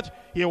know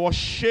that he was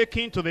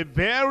shaking to the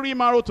very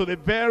marrow, to the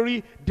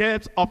very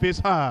depth of his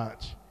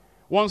heart.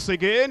 Once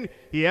again,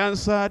 he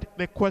answered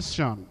the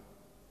question.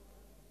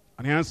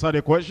 And he answered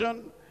the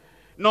question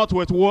not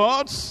with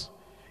words.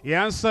 He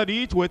answered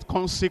it with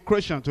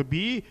consecration, to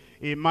be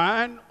a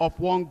man of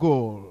one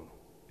goal,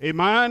 a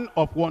man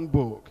of one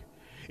book,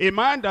 a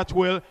man that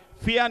will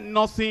fear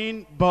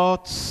nothing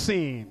but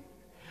sin,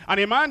 and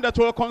a man that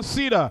will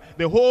consider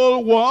the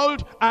whole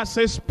world as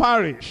his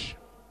parish.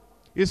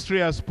 History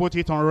has put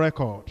it on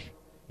record.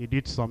 He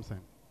did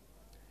something.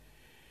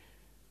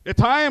 The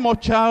time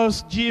of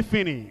Charles G.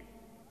 Finney.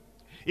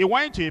 He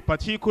went to a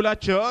particular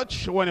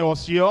church when he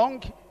was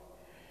young,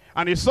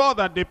 and he saw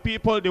that the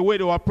people, the way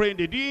they were praying,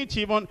 they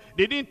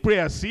didn't pray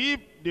as if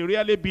they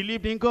really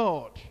believed in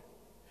God.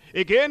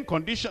 Again,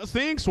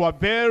 things were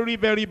very,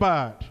 very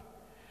bad.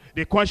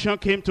 The question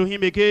came to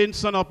him again,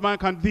 Son of man,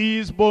 can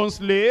these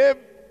bones live?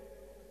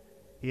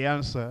 He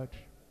answered,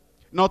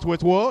 not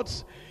with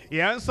words.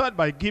 He answered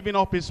by giving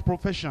up his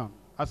profession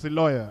as a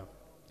lawyer.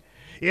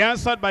 He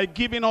answered by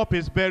giving up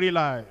his very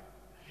life.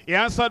 He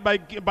answered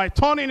by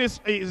turning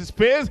his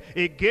face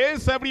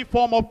against every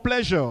form of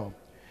pleasure.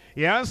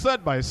 He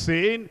answered by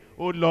saying,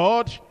 "Oh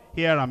Lord,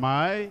 here am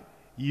I,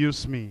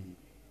 use me."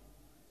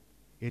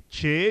 It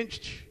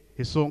changed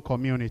his own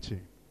community.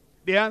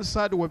 They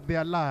answered with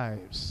their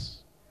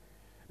lives.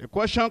 The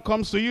question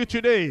comes to you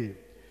today,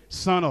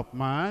 Son of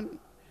man,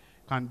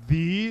 can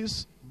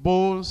these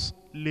bones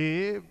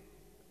live,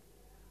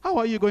 how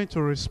are you going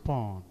to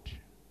respond?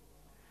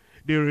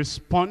 They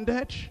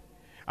responded,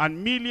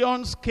 and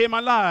millions came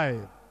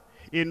alive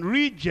in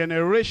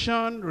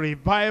regeneration,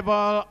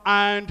 revival,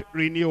 and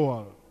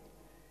renewal.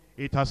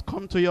 It has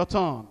come to your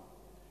turn.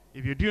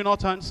 If you do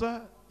not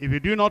answer, if you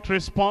do not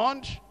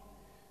respond,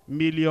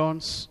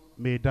 millions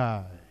may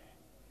die.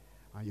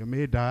 And you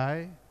may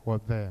die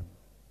with them.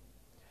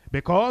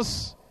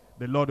 Because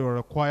the Lord will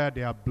require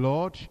their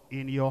blood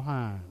in your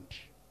hand.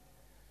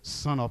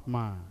 Son of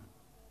man,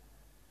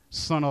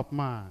 Son of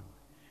man,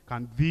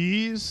 can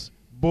these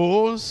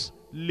bones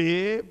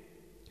live?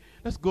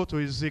 Let's go to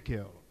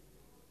Ezekiel.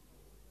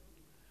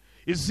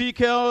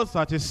 Ezekiel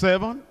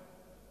 37,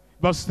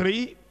 verse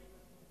 3.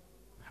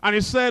 And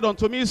he said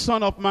unto me,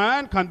 Son of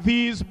man, can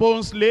these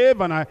bones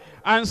live? And I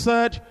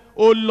answered,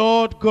 O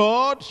Lord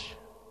God,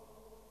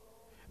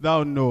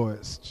 thou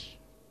knowest.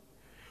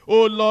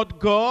 O Lord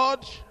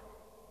God,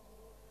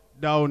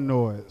 thou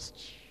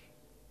knowest.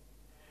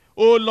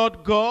 O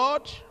Lord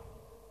God,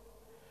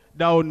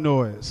 thou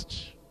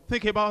knowest.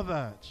 Think about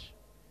that.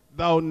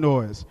 Thou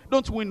knowest.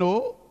 Don't we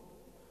know?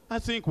 I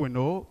think we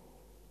know.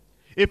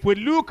 If we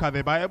look at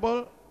the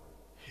Bible,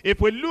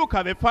 if we look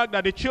at the fact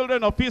that the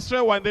children of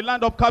Israel were in the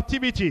land of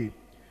captivity,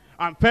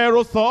 and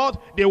Pharaoh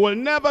thought they will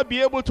never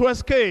be able to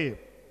escape.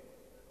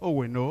 Oh,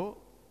 we know.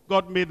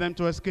 God made them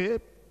to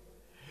escape.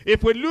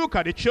 If we look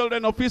at the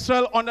children of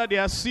Israel under the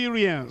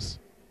Assyrians,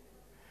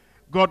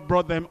 God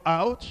brought them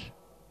out.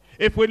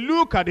 If we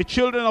look at the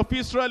children of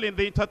Israel in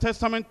the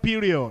intertestament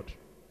period,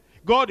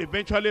 God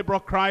eventually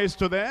brought Christ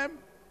to them.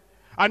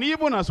 And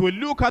even as we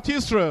look at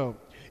Israel,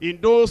 in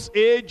those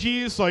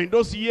ages or in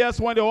those years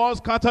when they were all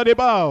scattered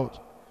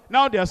about,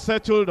 now they are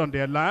settled on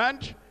their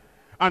land,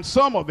 and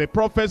some of the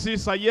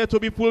prophecies are yet to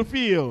be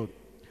fulfilled.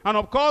 And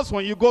of course,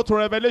 when you go to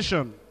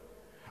Revelation,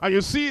 and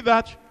you see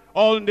that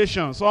all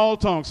nations, all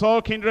tongues,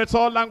 all kindreds,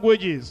 all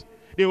languages,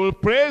 they will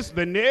praise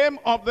the name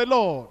of the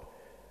Lord.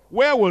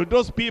 Where will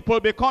those people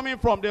be coming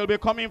from? They'll be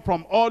coming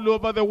from all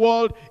over the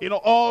world,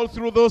 all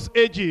through those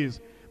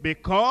ages.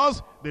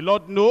 Because the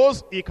Lord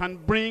knows he can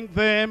bring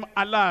them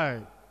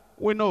alive.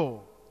 We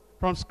know.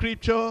 From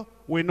Scripture,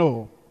 we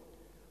know.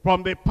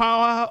 From the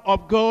power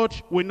of God,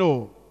 we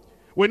know.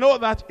 We know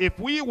that if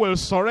we will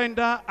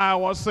surrender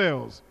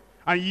ourselves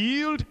and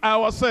yield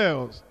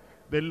ourselves,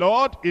 the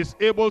Lord is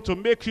able to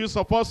make use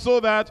of us so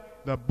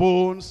that the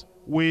bones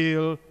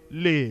will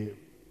live.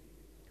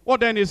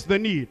 What then is the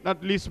need?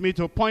 That leads me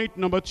to point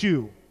number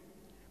 2.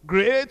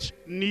 Great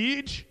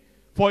need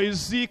for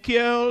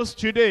Ezekiel's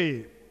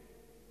today.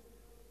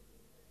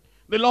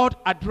 The Lord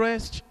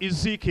addressed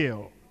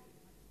Ezekiel.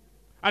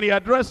 And he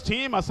addressed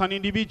him as an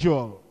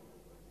individual.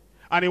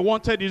 And he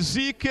wanted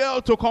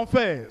Ezekiel to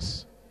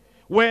confess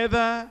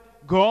whether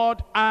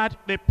God had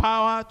the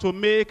power to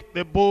make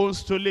the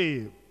bones to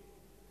live.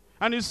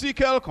 And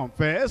Ezekiel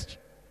confessed.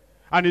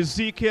 And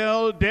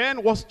Ezekiel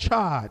then was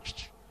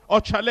charged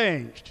or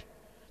challenged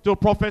to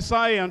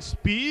prophesy and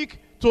speak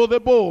to the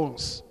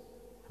bones.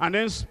 And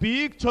then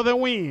speak to the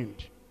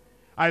wind.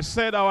 I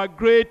said our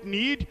great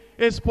need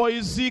is for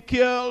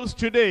Ezekiel's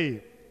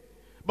today.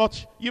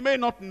 But you may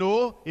not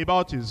know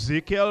about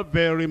Ezekiel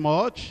very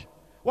much.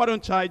 Why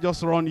don't I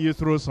just run you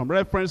through some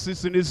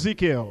references in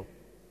Ezekiel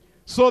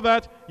so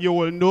that you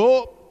will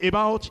know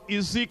about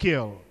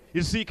Ezekiel.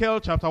 Ezekiel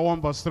chapter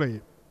 1 verse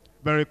 3.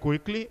 Very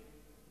quickly.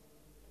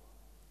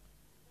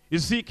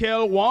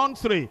 Ezekiel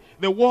 1:3.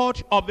 The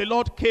word of the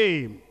Lord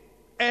came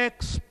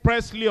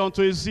expressly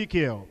unto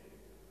Ezekiel,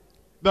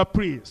 the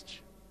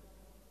priest,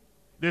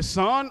 the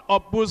son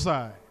of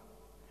Buzi,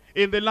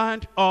 in the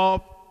land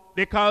of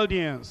the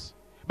Chaldeans,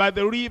 by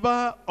the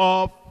river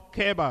of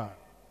Chebar.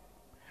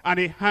 And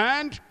the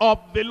hand of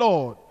the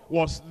Lord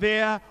was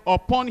there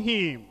upon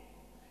him.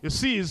 You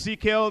see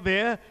Ezekiel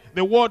there,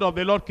 the word of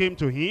the Lord came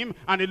to him,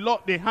 and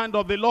the hand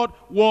of the Lord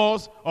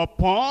was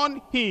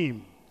upon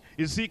him.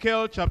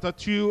 Ezekiel chapter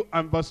 2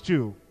 and verse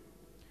 2.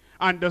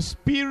 And the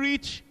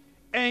Spirit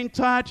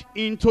entered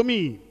into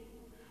me,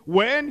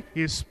 when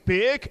he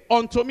spake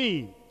unto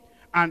me,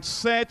 and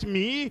set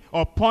me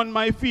upon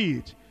my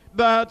feet,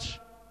 that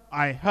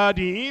I heard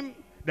him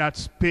that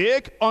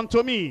spake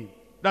unto me.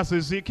 That's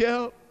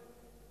Ezekiel.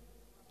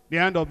 The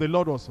hand of the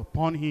Lord was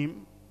upon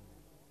him.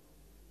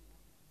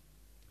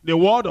 The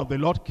word of the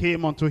Lord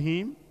came unto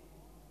him.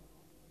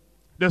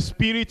 The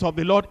Spirit of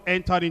the Lord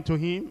entered into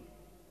him.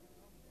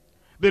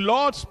 The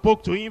Lord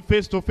spoke to him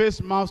face to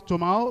face, mouth to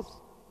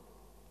mouth.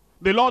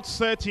 The Lord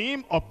set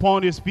him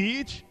upon his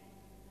feet.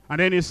 And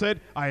then he said,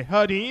 I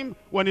heard him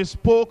when he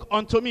spoke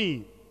unto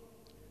me.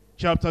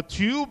 Chapter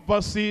 2,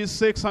 verses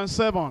 6 and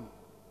 7.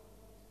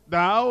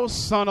 Thou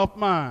son of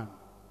man,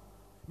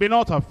 be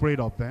not afraid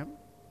of them,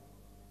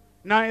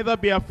 neither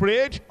be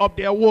afraid of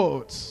their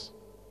words.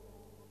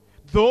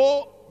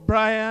 Though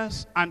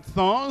briars and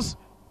thorns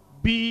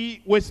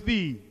be with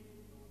thee,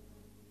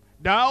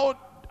 thou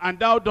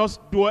dost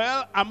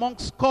dwell among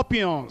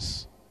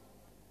scorpions.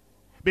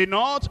 Be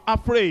not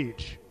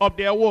afraid of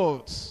their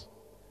words,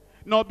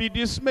 nor be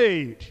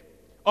dismayed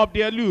of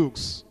their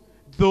looks,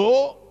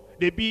 though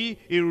they be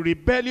a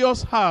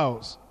rebellious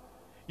house.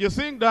 You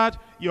think that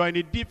you are in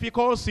a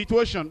difficult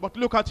situation, but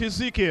look at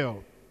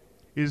Ezekiel.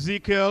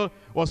 Ezekiel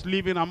was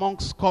living among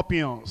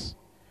scorpions.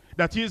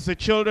 That is, the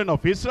children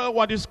of Israel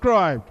were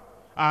described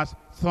as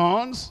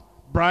thorns,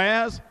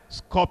 briars,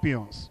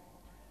 scorpions.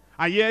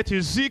 And yet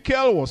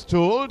Ezekiel was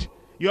told,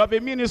 you have a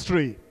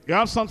ministry, you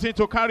have something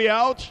to carry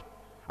out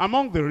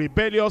among the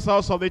rebellious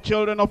house of the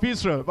children of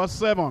Israel. Verse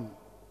 7.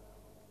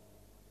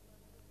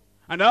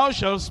 And thou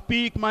shalt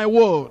speak my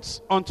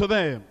words unto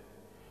them,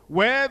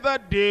 whether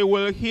they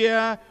will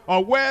hear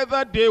or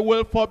whether they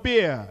will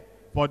forbear,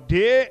 for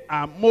they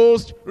are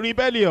most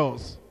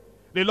rebellious.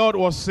 The Lord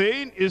was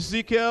saying,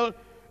 Ezekiel,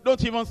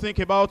 don't even think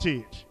about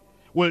it.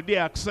 Will they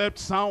accept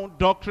sound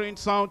doctrine,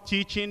 sound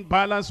teaching,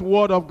 balanced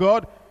word of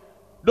God?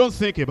 Don't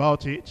think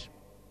about it.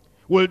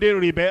 Will they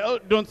rebel?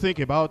 Don't think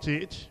about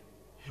it.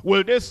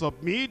 Will they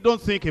submit?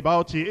 Don't think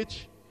about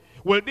it.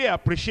 Will they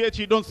appreciate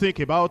you? Don't think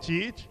about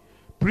it.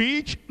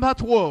 Preach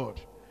that word.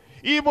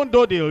 Even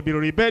though they will be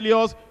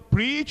rebellious,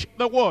 preach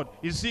the word.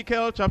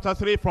 Ezekiel chapter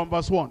 3 from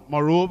verse 1.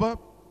 Moreover,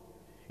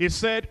 he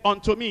said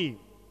unto me,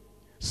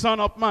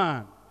 Son of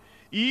man,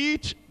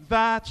 eat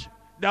that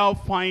thou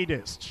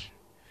findest,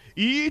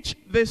 eat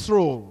this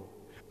roll,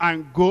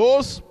 and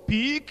go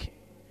speak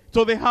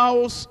to the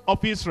house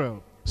of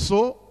Israel.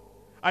 So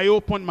I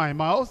opened my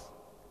mouth,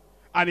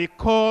 and he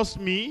caused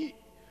me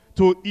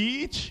to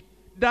eat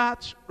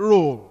that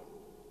roll.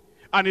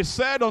 And he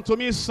said unto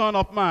me, Son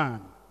of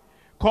man,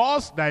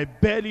 cause thy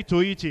belly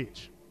to eat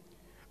it,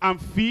 and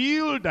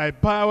fill thy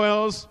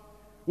bowels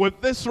with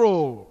this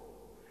roll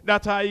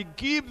that I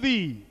give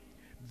thee.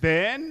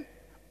 Then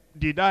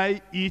did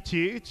I eat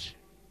it,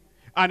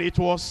 and it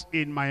was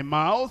in my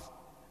mouth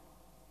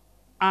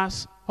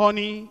as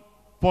honey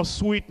for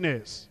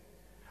sweetness.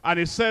 And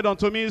he said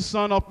unto me,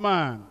 Son of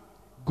man,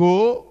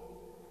 go,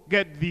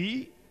 get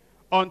thee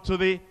unto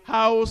the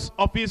house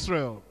of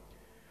Israel,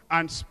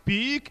 and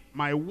speak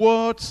my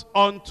words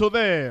unto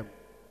them.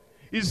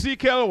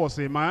 Ezekiel was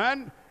a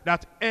man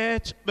that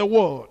ate the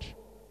word,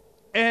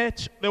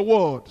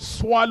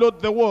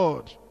 swallowed the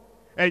word,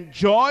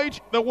 enjoyed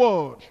the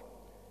word.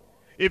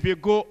 If you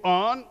go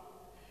on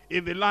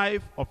in the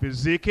life of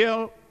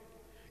Ezekiel,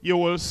 you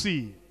will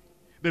see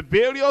the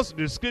various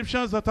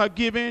descriptions that are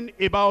given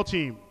about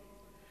him.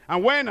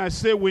 And when I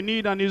say we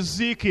need an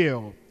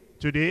Ezekiel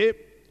today,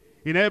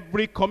 in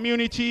every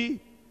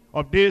community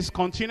of this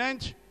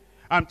continent,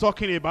 I'm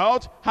talking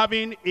about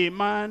having a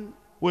man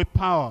with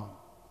power,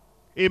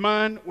 a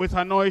man with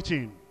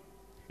anointing,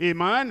 a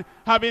man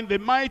having the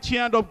mighty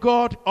hand of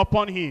God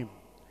upon him,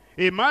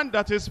 a man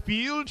that is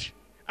filled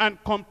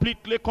and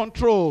completely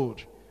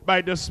controlled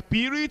by the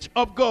Spirit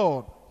of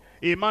God,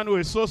 a man who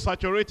is so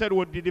saturated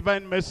with the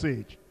divine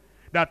message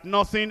that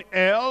nothing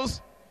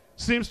else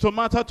seems to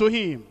matter to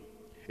him,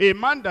 a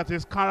man that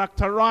is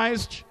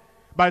characterized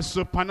by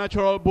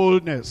supernatural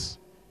boldness,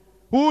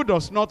 who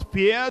does not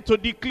fear to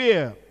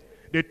declare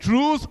the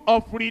truth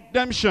of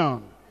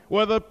redemption,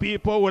 whether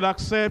people will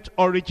accept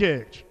or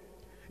reject.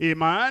 A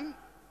man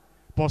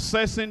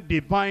possessing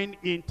divine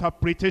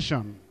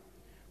interpretation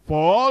for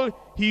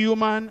all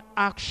human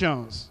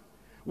actions.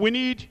 We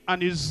need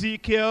an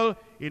Ezekiel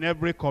in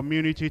every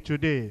community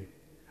today.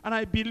 And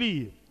I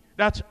believe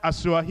that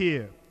as you are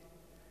here,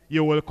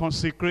 you will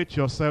consecrate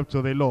yourself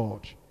to the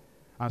Lord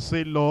and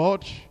say,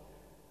 Lord,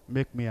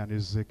 make me an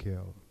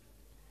Ezekiel.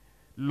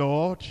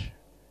 Lord,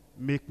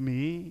 make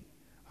me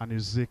an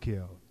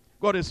Ezekiel.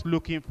 God is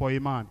looking for a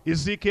man.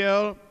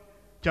 Ezekiel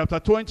chapter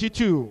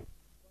 22,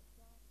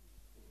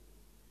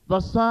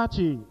 verse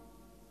 30.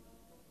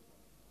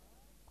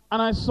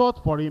 And I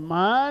sought for a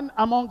man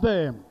among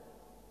them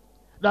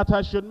that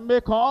I should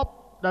make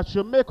up,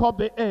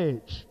 the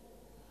edge,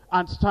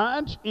 and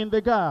stand in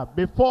the gap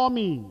before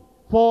me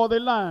for the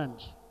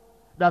land,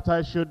 that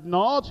I should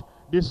not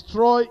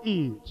destroy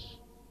it.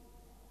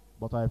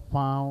 But I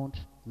found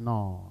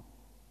none.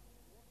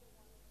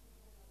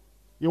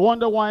 You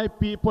wonder why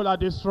people are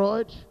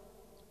destroyed,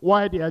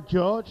 why they are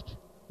judged,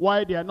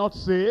 why they are not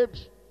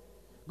saved.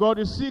 God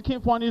is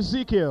seeking for an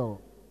Ezekiel.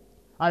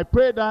 I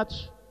pray that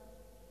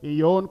in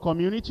your own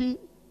community,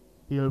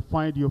 he'll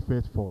find you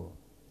faithful.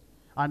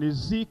 And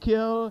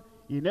Ezekiel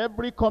in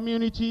every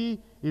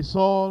community is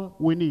all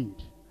we need.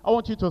 I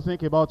want you to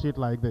think about it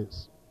like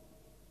this.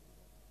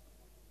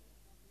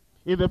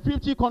 In the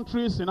 50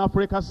 countries in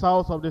Africa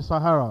south of the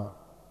Sahara,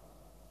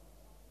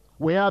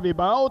 we have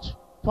about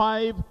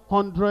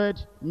 500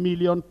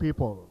 million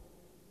people.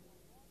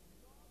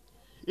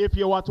 If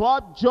you were to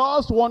have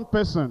just one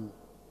person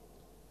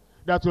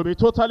that will be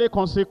totally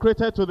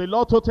consecrated to the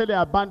Lord, totally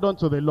abandoned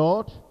to the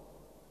Lord,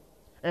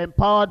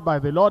 empowered by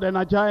the Lord,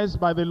 energized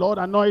by the Lord,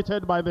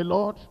 anointed by the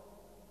Lord.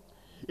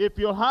 If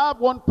you have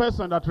one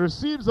person that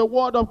receives the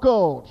word of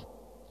God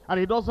and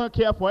he doesn't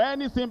care for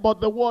anything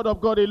but the word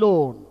of God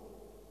alone,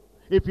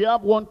 if you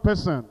have one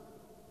person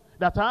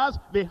that has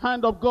the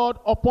hand of God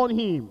upon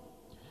him,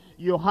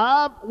 you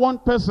have one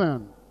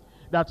person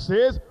that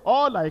says,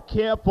 all I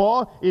care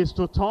for is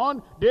to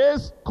turn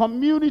this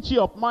community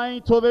of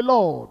mine to the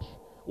Lord.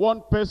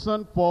 one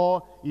person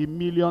for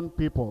 1,000,000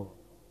 people.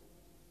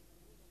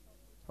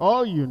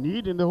 All you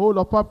need in the whole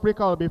of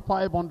Africa will be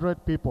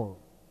 500 people.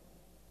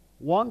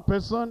 One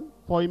person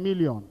for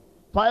 1,000,000.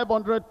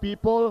 500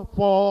 people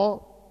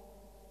for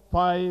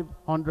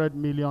 500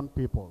 million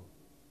people.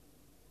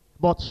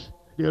 But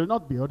they will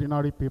not be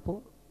ordinary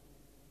people.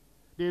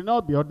 They will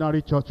not be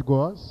ordinary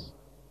churchgoers.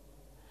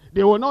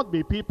 They will not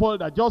be people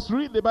that just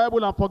read the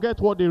Bible and forget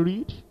what they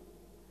read.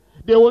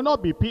 They will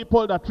not be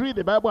people that read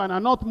the Bible and are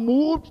not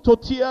moved to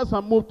tears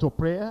and moved to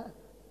prayer.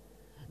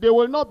 They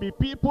will not be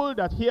people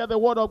that hear the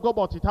word of God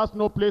but it has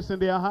no place in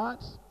their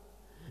hearts.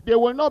 They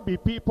will not be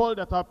people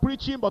that are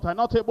preaching but are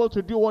not able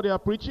to do what they are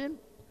preaching.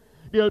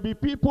 There will be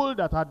people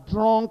that are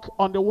drunk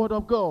on the word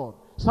of God,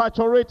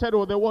 saturated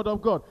with the word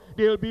of God.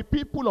 There will be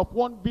people of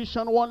one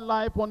vision, one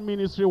life, one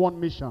ministry, one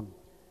mission.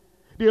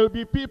 There will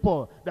be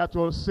people that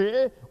will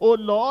say, oh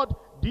Lord,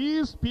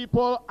 these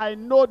people, I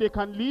know they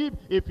can live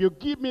if you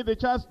give me the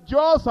chance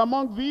just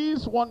among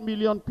these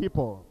 1,000,000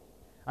 people.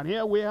 And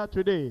here we are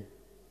today.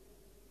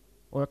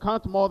 We'll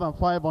count more than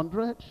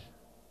 500.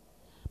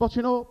 But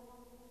you know,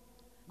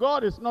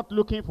 God is not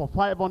looking for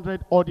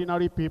 500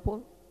 ordinary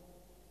people.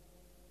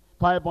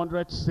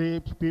 500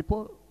 saved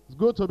people. It's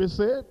good to be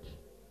saved.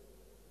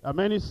 There are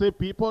many saved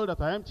people that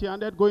are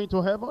empty-handed going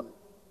to heaven.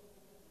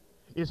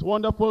 It's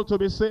wonderful to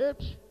be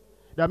saved.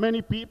 There are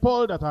many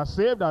people that are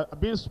saved that are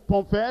being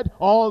spoon-fed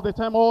all the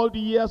time, all the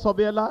years of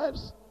their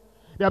lives.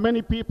 There are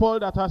many people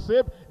that are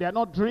saved. They are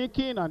not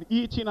drinking and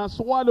eating and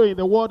swallowing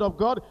the word of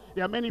God.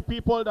 There are many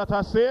people that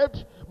are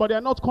saved, but they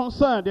are not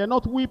concerned. They are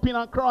not weeping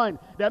and crying.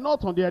 They are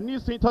not on their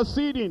knees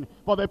interceding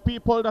for the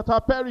people that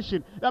are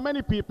perishing. There are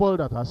many people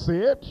that are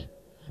saved.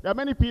 There are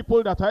many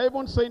people that are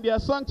even saying they are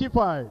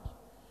sanctified,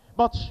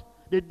 but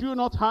they do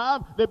not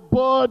have the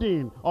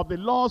burden of the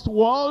lost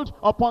world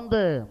upon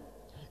them.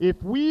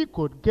 If we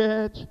could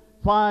get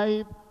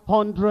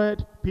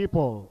 500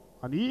 people,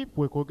 and if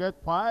we could get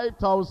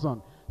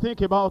 5,000,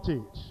 think about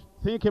it.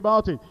 Think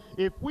about it.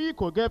 If we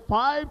could get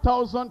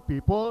 5,000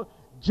 people,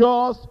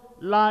 just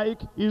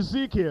like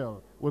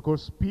Ezekiel, we could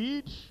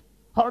speed,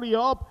 hurry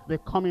up the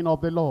coming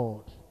of the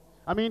Lord.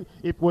 I mean,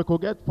 if we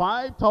could get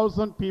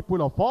 5,000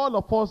 people of all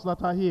of us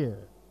that are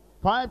here,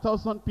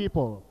 5,000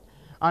 people,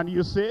 and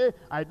you say,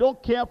 I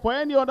don't care for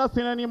any other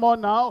thing anymore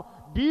now,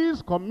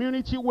 this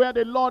community where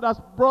the Lord has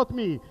brought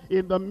me,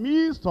 in the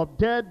midst of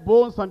dead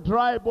bones and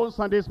dry bones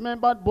and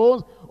dismembered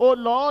bones, oh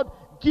Lord,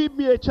 give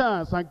me a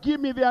chance and give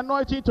me the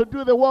anointing to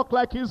do the work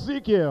like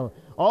Ezekiel.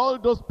 All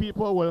those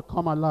people will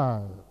come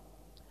alive.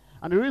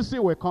 And the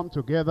reason we come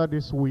together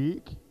this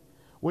week,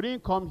 we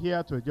didn't come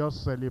here to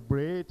just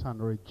celebrate and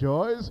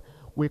rejoice.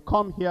 We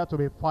come here to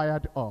be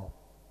fired up.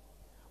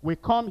 We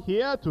come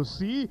here to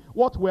see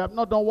what we have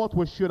not done, what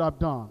we should have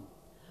done.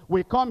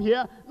 We come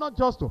here not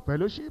just to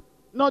fellowship,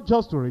 not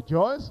just to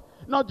rejoice,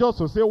 not just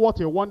to say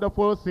what a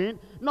wonderful thing,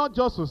 not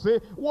just to say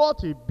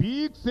what a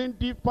big thing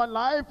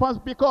Deeperlife has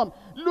become.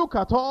 Look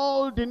at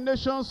all the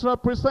nations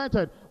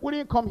represented. We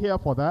didn't come here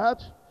for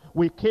that.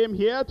 We came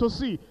here to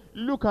see.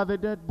 Look at the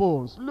dead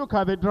bones. Look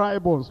at the dry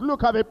bones.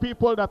 Look at the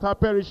people that are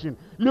perishing.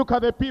 Look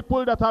at the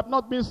people that have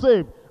not been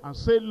saved. And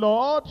say,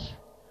 Lord,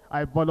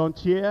 I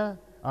volunteer.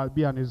 I'll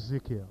be an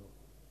Ezekiel.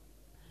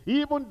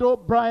 Even though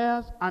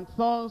briars and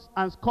thorns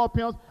and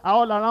scorpions are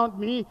all around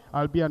me,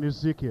 I'll be an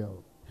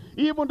Ezekiel.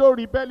 Even though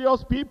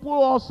rebellious people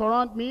all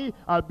surround me,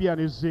 I'll be an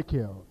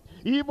Ezekiel.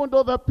 Even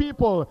though the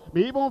people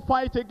may even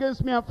fight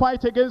against me and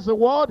fight against the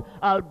word,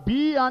 I'll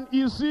be an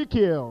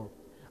Ezekiel.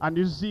 An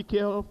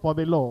Ezekiel for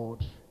the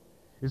Lord.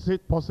 Is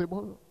it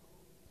possible?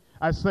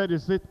 I said,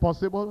 is it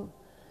possible?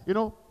 You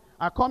know,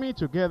 our coming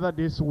together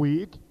this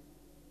week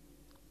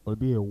will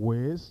be a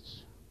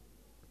waste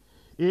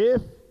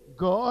if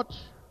God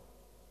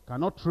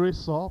cannot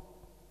trace up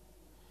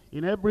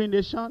in every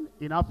nation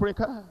in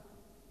Africa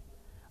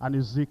an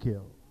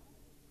Ezekiel.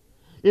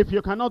 If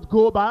you cannot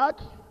go back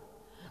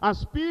and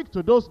speak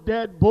to those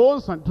dead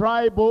bones and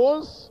dry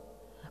bones,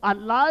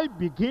 and life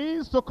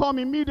begins to come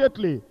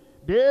immediately,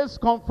 this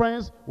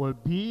conference will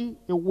be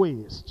a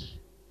waste.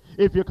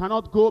 If you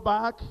cannot go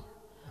back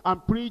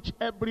and preach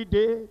every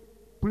day,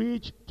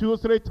 preach 2 or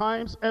 3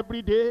 times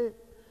every day,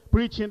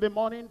 preach in the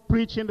morning,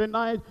 preach in the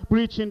night,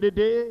 preach in the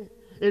day.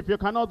 If you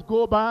cannot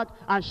go back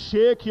and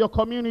shake your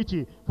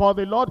community for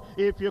the Lord,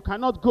 if you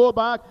cannot go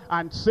back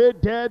and say,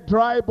 dead,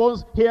 dry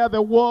bones, hear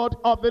the word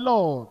of the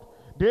Lord,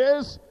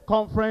 this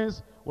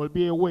conference will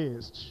be a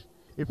waste.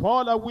 If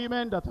all the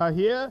women that are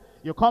here,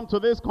 you come to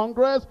this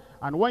congress,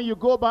 and when you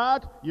go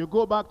back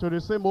to the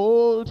same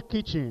old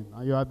kitchen,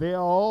 and you are there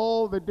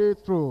all the day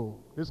through,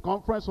 this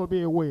conference will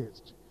be a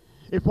waste.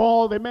 If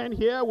all the men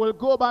here will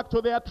go back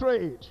to their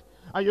trade,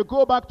 and you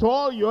go back to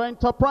all your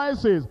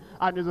enterprises,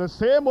 and it's the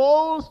same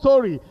old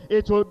story.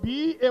 It will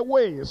be a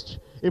waste.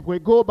 If we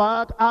go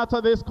back after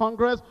this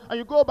Congress, and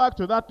you go back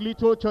to that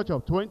little church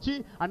of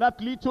 20, and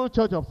that little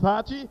church of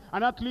 30,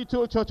 and that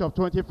little church of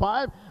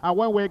 25, and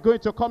when we're going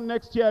to come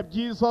next year, if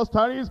Jesus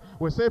tarries,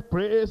 we say,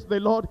 praise the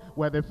Lord,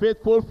 we're the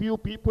faithful few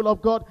people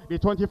of God. The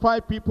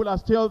 25 people are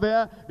still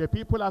there. The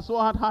people are so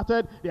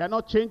hard-hearted. They are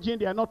not changing.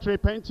 They are not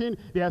repenting.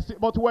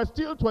 But we're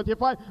still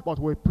 25. But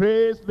we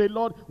praise the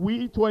Lord.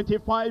 We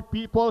 25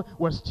 people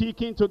were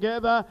sticking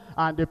together,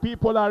 and the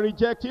people are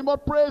rejecting.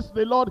 But praise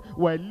the Lord,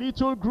 we're a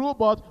little group,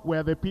 but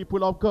we're the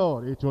people of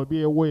God. It will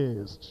be a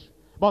waste.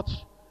 But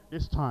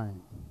this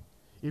time,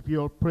 if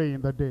you'll pray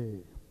in the day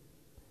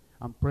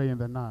and pray in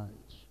the night,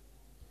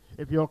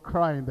 if you'll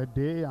cry in the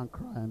day and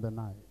cry in the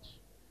night,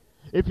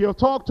 if you'll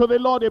talk to the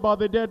Lord about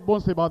the dead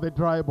bones, about the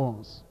dry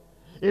bones,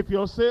 if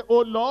you'll say,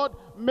 oh Lord,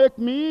 make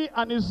me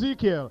an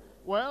Ezekiel,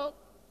 well,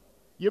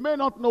 you may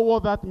not know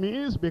what that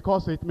means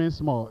because it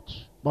means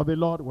much, but the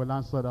Lord will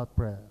answer that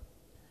prayer.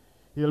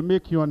 He'll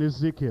make you an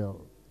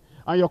Ezekiel.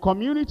 And your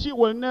community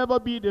will never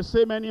be the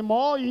same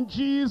anymore in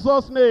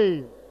Jesus'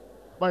 name.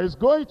 But it's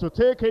going to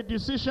take a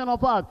decision of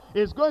heart.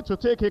 It's going to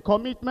take a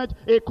commitment,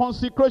 a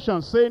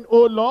consecration, saying,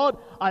 oh Lord,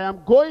 I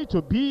am going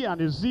to be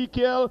an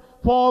Ezekiel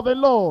for the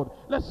Lord.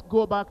 Let's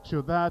go back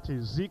to that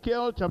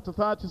Ezekiel chapter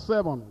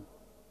 37.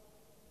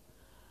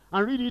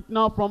 And read it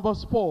now from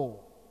verse 4.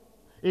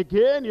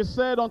 Again he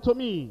said unto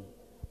me,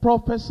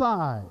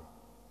 prophesy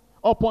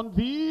upon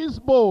these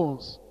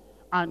bones,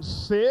 and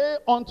say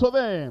unto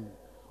them,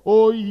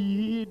 O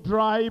ye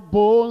dry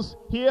bones,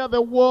 hear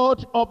the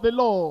word of the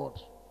Lord.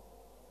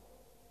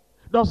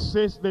 Thus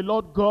says the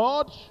Lord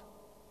God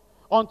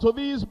unto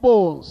these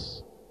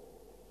bones,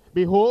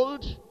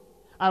 behold,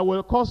 I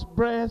will cause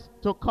breath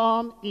to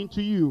come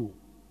into you,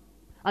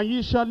 and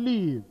ye shall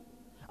live,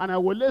 and I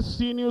will lay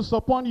sinews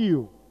upon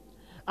you,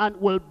 and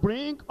will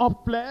bring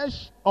up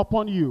flesh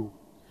upon you,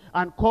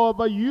 and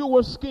cover you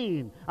with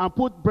skin, and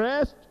put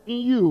breath in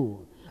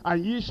you,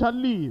 and ye shall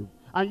live,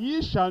 and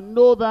ye shall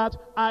know that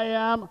I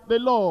am the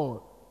Lord.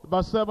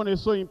 Verse 7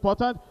 is so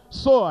important.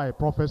 So I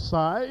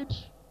prophesied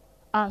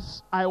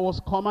as I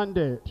was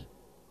commanded.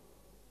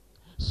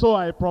 So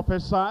I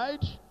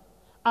prophesied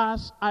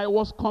as I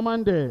was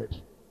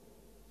commanded.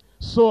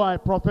 So I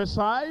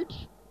prophesied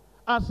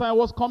as I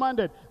was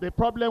commanded. The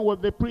problem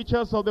with the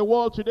preachers of the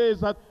world today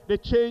is that they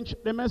change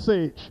the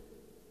message.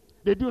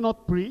 They do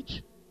not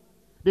preach.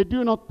 They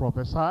do not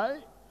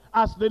prophesy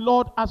as the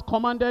Lord has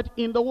commanded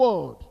in the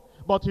word.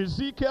 But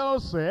Ezekiel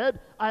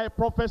said, I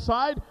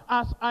prophesied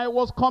as I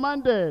was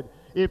commanded.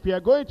 If you are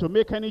going to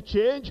make any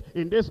change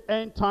in this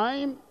end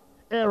time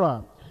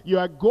era, you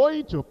are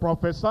going to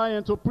prophesy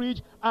and to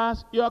preach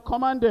as you are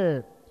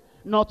commanded.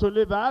 Not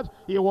only that,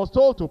 he was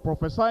told to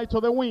prophesy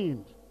to the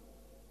wind.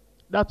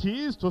 That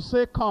is to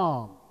say,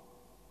 come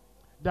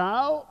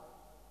thou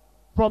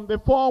from the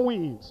four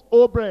winds,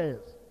 O breath,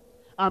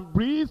 and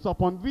breathe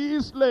upon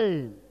these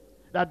slain,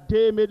 that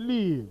they may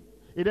live.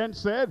 He then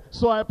said,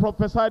 so I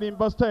prophesied in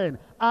verse 10,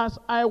 as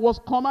I was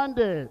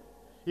commanded.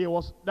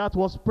 That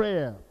was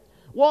prayer.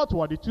 What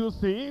were the two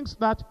things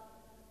that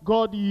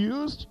God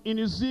used in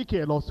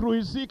Ezekiel, or through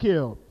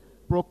Ezekiel?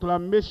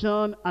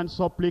 Proclamation and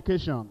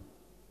supplication.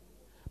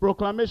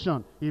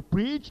 Proclamation. He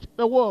preached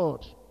the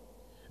word.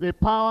 The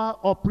power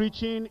of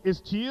preaching is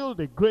still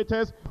the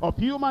greatest of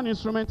human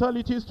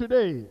instrumentalities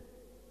today.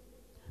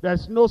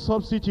 There's no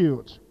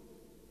substitute.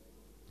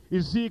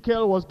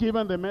 Ezekiel was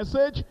given the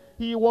message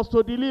he was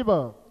to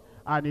deliver,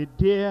 and he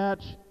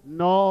dared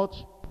not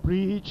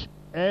preach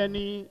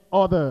any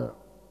other.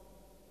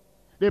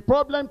 The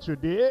problem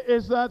today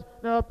is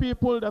that there are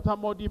people that are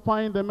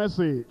modifying the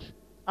message,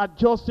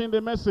 adjusting the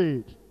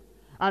message,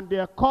 and they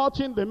are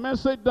cutting the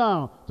message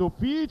down to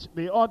fit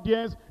the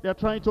audience they're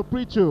trying to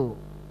preach to.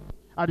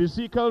 Had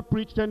Ezekiel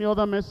preached any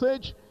other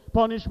message,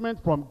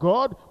 punishment from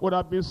God would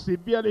have been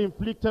severely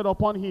inflicted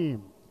upon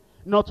him.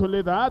 Not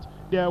only that,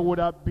 there would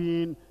have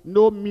been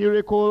no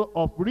miracle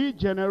of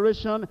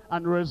regeneration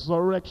and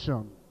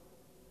resurrection.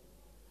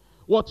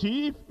 What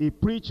if a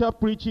preacher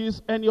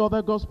preaches any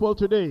other gospel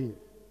today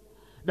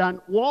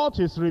than what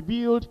is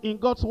revealed in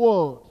God's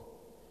word?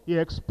 He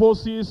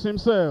exposes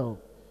himself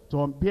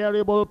to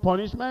unbearable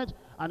punishment,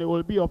 and it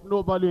will be of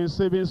no value in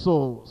saving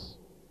souls.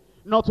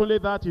 Not only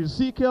that,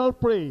 Ezekiel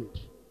prayed.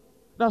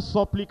 That's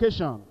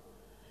supplication.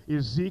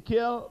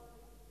 Ezekiel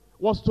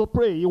was to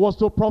pray. He was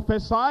to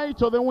prophesy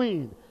to the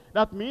wind.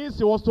 That means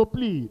he was to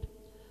plead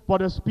for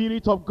the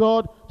Spirit of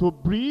God to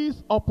breathe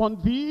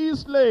upon these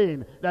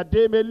slain, that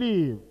they may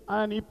live.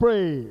 And he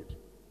prayed.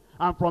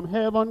 And from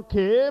heaven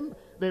came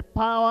the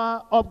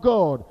power of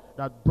God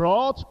that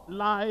brought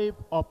life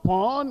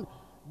upon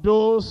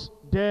those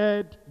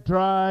dead,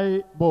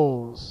 dry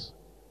bones.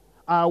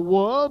 Our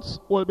words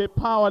will be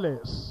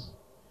powerless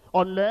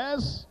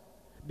unless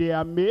they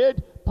are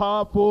made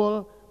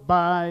powerful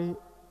by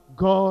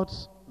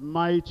God's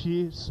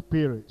mighty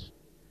Spirit.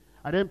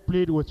 I then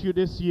plead with you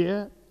this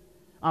year,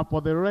 and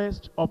for the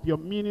rest of your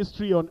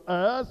ministry on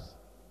earth,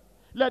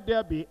 let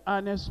there be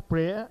earnest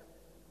prayer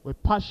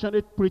with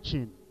passionate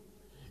preaching.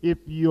 if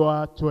you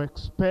are to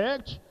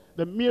expect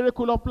the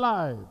miracle of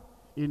life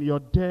in your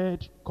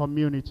dead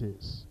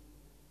communities.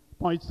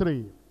 Point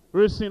 3,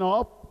 raising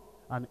up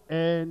an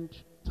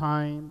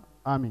end-time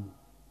army.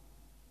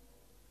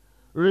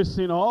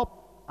 Raising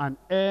up an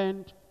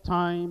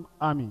end-time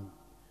army.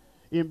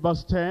 In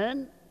verse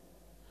 10,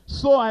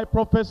 so I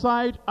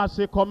prophesied as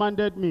he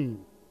commanded me,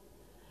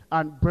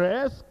 and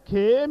breath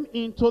came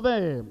into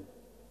them,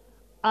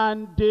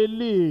 and they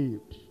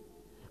lived,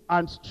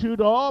 and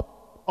stood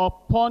up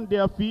upon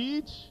their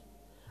feet,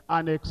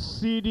 an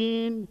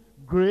exceeding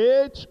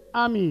great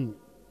army.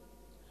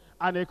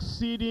 An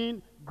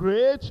exceeding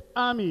great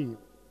army.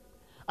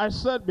 I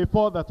said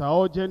before that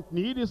our urgent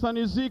need is an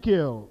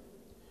Ezekiel,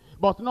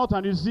 but not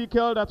an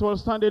Ezekiel that will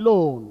stand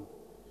alone,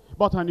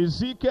 but an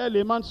Ezekiel,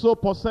 a man so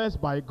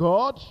possessed by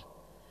God,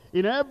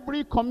 in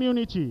every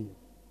community,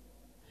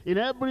 in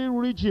every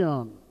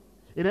region,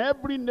 in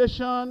every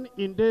nation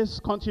in this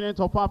continent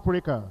of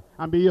Africa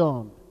and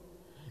beyond.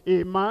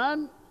 A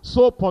man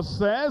so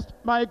possessed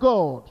by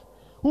God,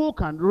 who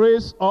can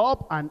raise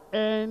up an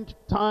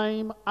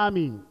end-time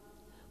army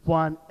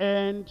for an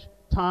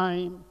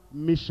end-time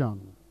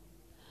mission.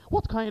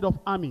 What kind of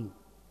army?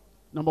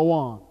 Number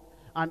 1,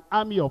 an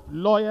army of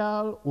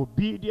loyal,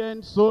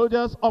 obedient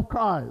soldiers of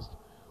Christ,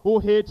 who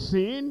hate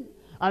sin,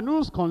 and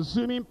whose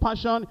consuming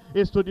passion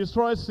is to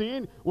destroy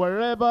sin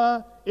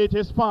wherever it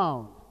is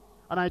found.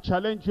 And I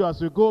challenge you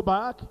as you go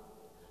back to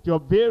your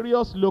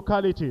various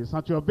localities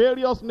and to your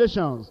various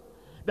nations,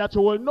 that you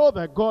will know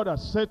that God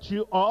has set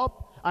you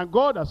up and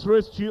God has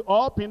raised you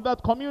up in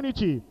that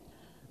community.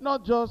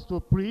 Not just to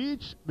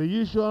preach the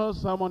usual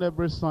sermon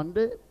every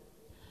Sunday,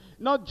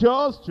 not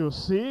just to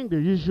sing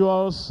the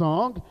usual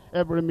song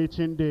every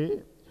meeting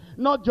day,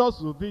 not just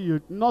to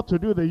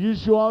do the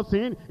usual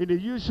thing in the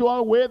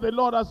usual way. The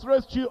Lord has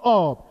raised you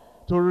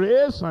up to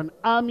raise an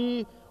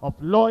army of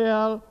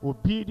loyal,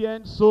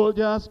 obedient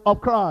soldiers of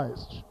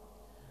Christ.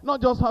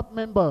 Not just have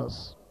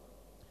members,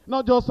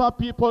 not just have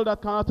people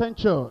that can attend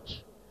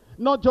church,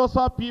 not just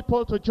have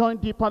people to join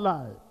Deeper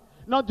Life,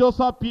 not just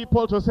have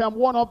people to say I'm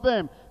one of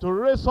them, to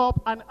raise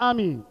up an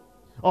army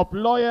of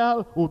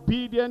loyal,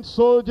 obedient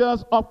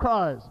soldiers of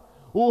Christ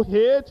who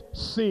hate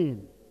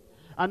sin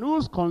and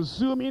whose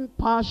consuming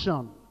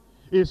passion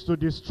is to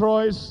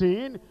destroy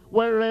sin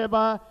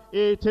wherever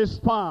it is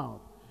found.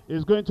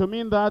 It's going to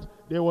mean that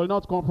they will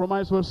not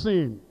compromise with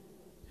sin.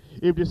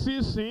 If they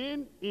see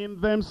sin in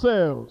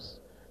themselves,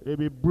 they'll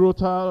be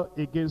brutal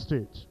against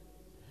it.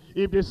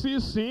 If they see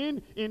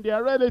sin in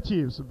their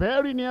relatives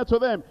very near to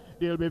them,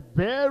 they'll be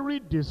very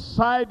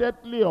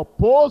decidedly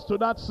opposed to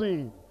that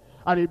sin.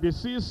 And if they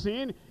see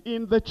sin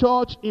in the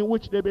church in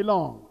which they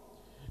belong,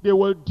 they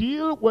will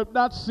deal with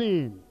that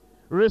sin.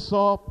 Raise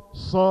up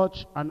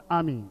such an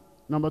army.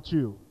 Number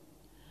 2,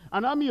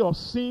 an army of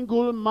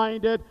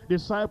single-minded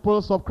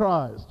disciples of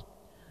Christ.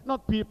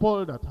 Not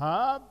people that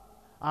have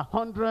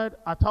 100,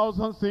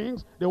 1,000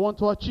 things they want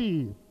to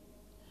achieve,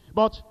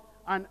 but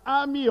an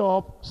army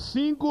of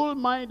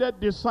single-minded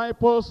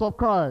disciples of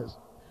Christ,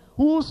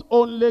 whose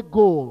only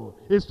goal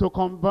is to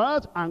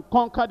convert and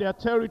conquer their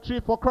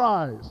territory for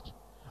Christ.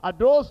 Are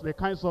those the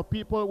kinds of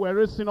people we're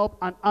raising up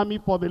an army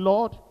for the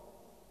Lord?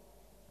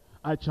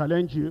 I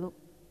challenge you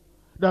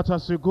that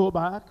as you go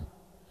back,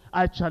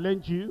 I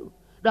challenge you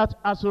that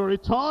as you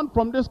return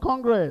from this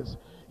Congress,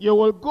 you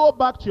will go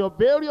back to your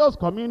various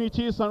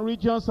communities and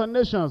regions and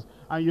nations,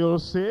 and you'll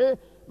say,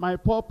 my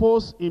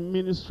purpose in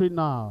ministry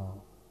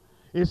now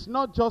is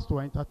not just to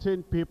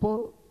entertain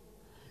people,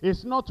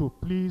 it's not to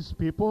please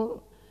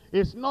people,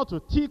 it's not to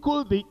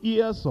tickle the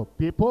ears of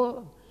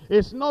people,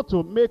 it's not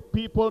to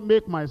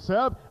make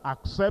myself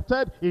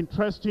accepted,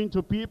 interesting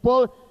to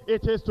people.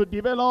 It is to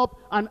develop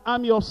an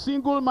army of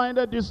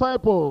single-minded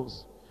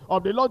disciples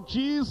of the Lord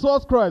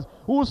Jesus Christ,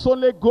 whose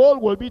only goal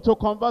will be to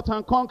convert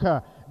and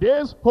conquer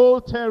this whole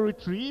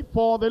territory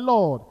for the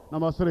Lord.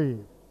 Number 3,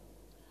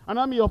 an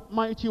army of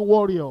mighty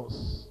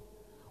warriors.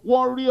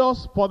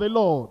 Warriors for the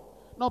Lord.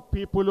 Not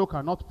people who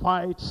cannot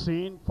fight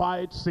sin,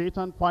 fight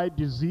Satan, fight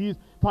disease,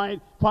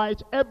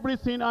 fight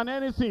everything and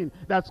anything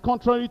that's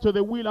contrary to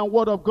the will and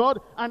word of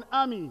God. An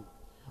army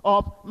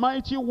of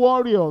mighty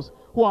warriors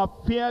who are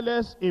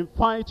fearless in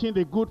fighting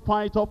the good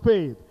fight of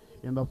faith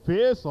in the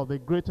face of the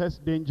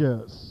greatest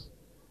dangers.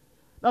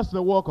 That's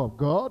the work of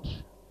God.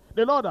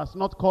 The Lord has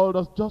not called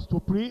us just to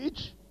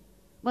preach.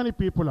 Many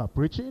people are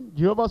preaching.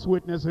 Jehovah's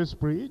Witnesses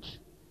preach.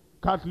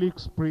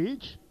 Catholics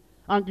preach.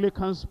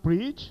 Anglicans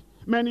preach.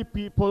 Many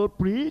people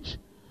preach.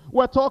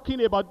 We're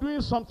talking about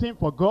doing something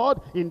for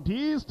God in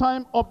this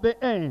time of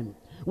the end.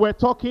 We're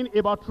talking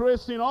about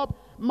raising up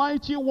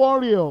mighty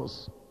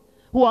warriors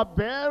who are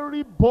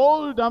very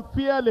bold and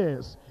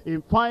fearless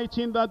in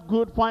fighting that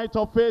good fight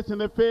of faith in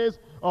the face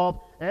of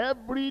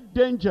every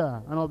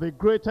danger and of the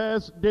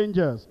greatest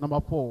dangers.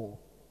 Number 4,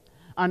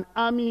 an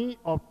army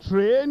of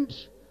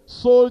trained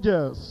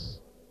soldiers.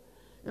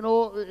 You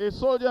know, a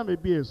soldier may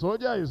be a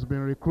soldier, he's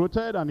been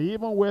recruited and he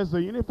even wears the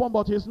uniform,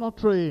 but he's not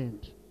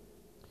trained.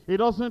 He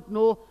doesn't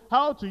know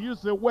how to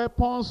use the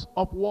weapons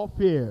of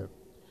warfare.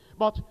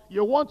 But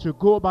you want to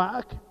go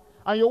back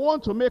and you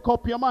want to make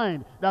up your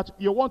mind that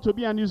you want to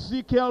be an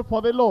Ezekiel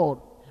for the Lord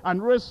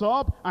and raise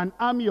up an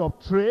army of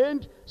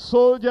trained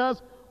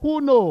soldiers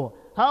who know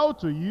how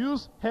to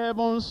use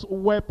heaven's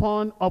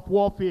weapon of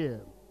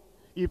warfare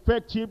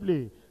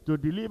effectively to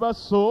deliver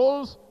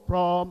souls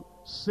from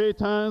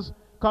Satan's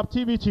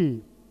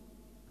captivity.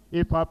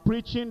 If our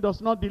preaching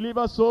does not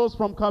deliver souls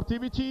from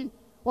captivity,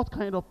 what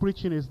kind of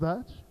preaching is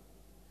that?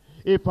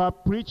 If our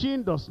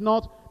preaching does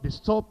not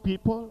disturb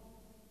people,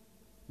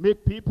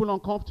 make people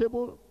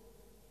uncomfortable,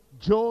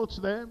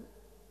 jolt them,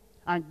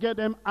 and get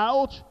them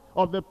out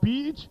of the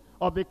pit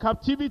of the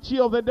captivity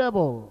of the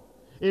devil,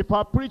 if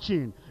our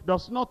preaching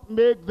does not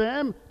make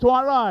them to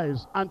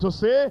arise and to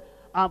say,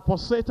 I'm for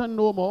Satan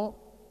no more,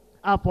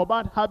 I'm for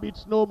bad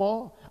habits no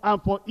more, I'm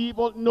for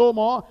evil no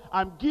more,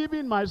 I'm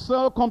giving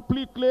myself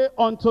completely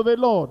unto the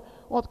Lord.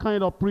 What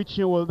kind of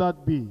preaching will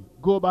that be?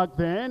 Go back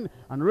then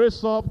and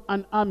raise up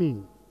an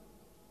army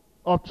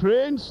of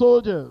trained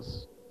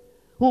soldiers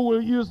who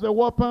will use the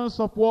weapons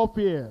of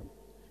warfare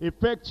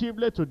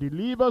effectively to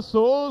deliver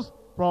souls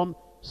from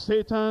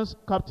Satan's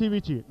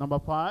captivity. Number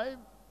 5,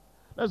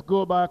 let's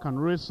go back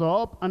and raise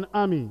up an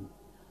army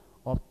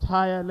of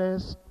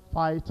tireless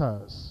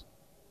fighters.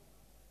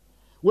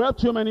 We have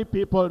too many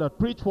people that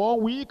preach for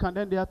 1 week and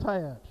then they are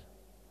tired.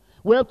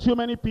 We have too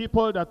many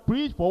people that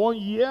preach for 1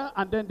 year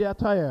and then they are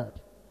tired.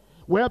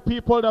 We have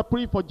people that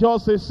preach for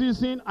just a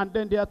season and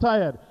then they are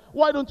tired.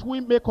 Why don't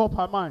we make up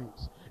our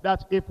minds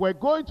that if we're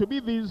going to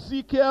be the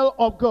Ezekiel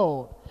of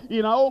God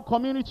in our own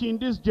community in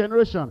this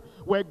generation,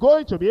 we're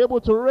going to be able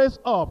to raise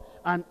up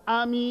an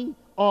army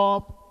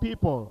of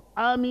people,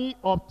 army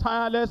of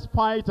tireless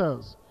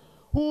fighters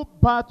who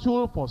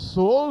battle for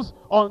souls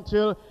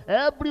until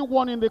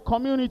everyone in the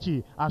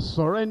community has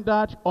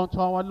surrendered unto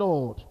our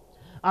Lord.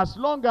 As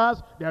long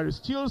as there is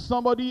still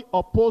somebody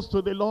opposed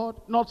to the Lord,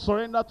 not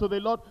surrendered to the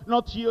Lord,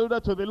 not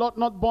yielded to the Lord,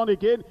 not born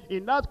again,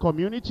 in that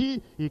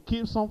community, he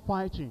keeps on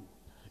fighting.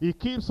 He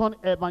keeps on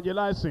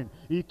evangelizing.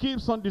 He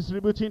keeps on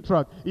distributing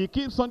tracts. He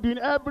keeps on doing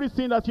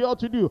everything that he ought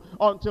to do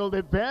until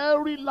the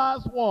very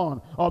last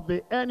one of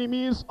the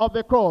enemies of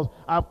the cross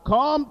have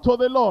come to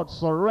the Lord,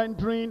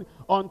 surrendering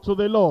unto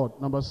the Lord.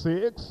 Number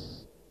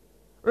 6,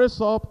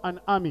 raise up an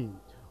army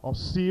of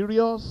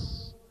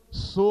serious,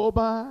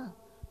 sober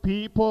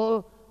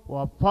people who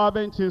are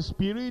fervent in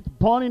spirit,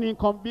 burning in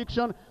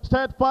conviction,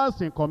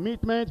 steadfast in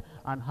commitment,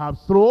 and have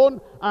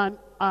thrown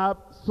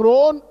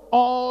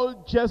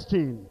all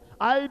jesting,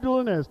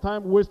 idleness,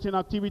 time-wasting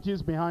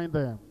activities behind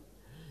them.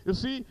 You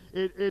see,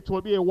 it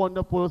will be a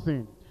wonderful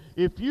thing.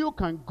 If you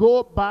can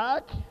go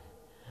back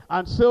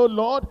and say, oh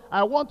Lord,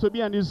 I want to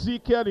be an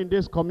Ezekiel in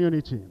this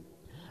community.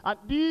 And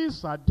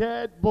these are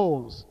dead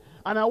bones.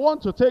 And I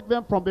want to take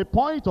them from the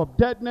point of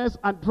deadness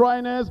and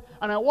dryness,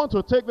 and I want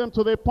to take them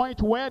to the point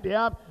where they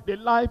have the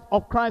life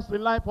of Christ, the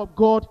life of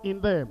God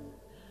in them.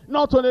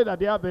 Not only that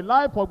they have the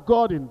life of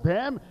God in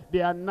them,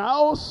 they are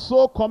now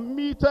so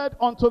committed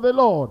unto the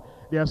Lord.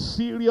 They are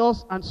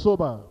serious and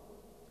sober.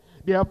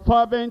 They are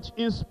fervent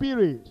in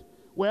spirit.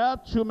 We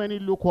have too many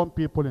lukewarm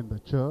people in the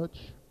church.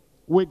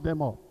 Wake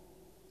them up.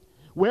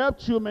 We have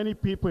too many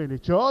people in the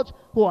church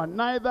who are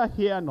neither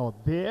here nor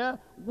there.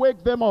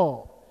 Wake them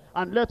up.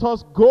 And let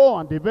us go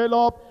and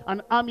develop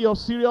an army of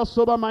serious,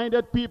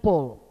 sober-minded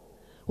people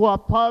who are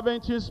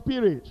fervent in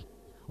spirit,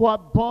 who are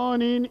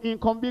burning in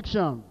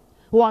conviction,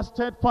 who are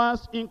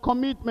steadfast in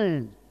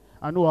commitment,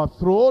 and who are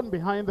thrown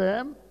behind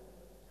them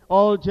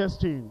all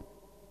jesting,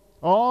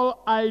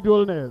 all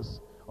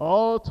idleness,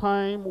 all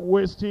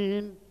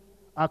time-wasting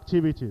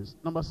activities.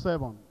 Number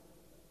 7.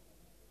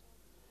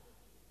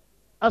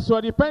 As you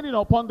are depending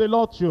upon the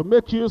Lord to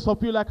make use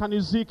of you like an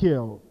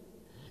Ezekiel,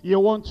 you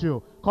want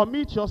to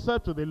commit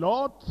yourself to the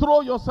Lord,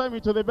 throw yourself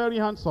into the very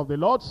hands of the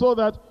Lord so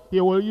that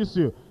he will use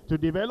you to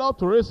develop,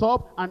 to raise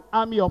up an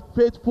army of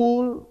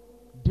faithful,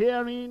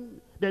 daring,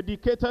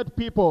 dedicated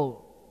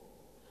people.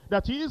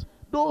 That is,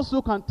 those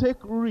who can take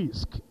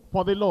risk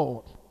for the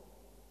Lord.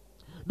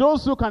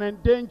 Those who can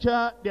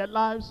endanger their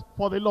lives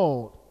for the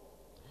Lord.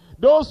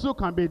 Those who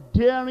can be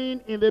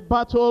daring in the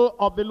battle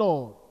of the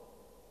Lord.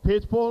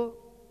 Faithful,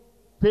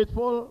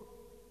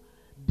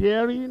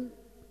 daring,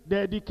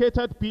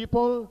 dedicated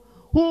people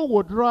who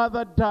would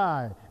rather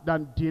die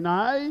than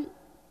deny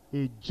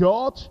a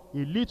jot,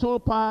 a little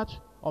part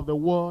of the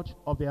word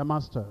of their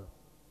master.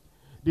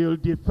 They'll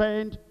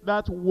defend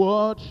that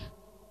word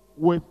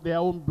with their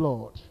own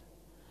blood.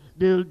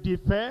 They'll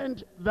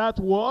defend that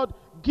word,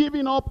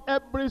 giving up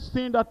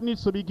everything that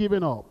needs to be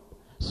given up,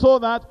 so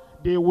that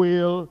they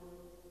will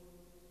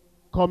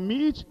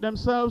commit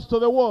themselves to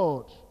the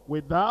word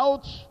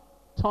without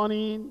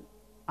turning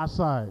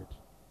aside.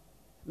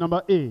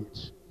 Number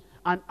 8,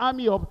 an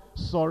army of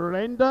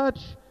surrendered,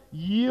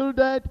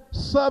 yielded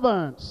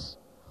servants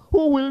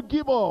who will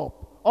give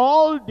up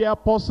all their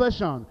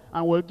possession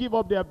and will give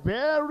up their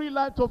very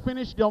life to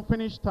finish the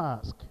unfinished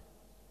task.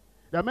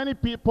 There are many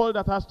people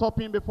that are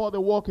stopping before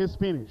the work is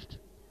finished.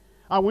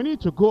 And we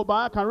need to go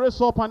back and raise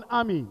up an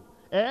army,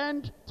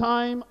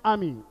 end-time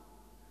army,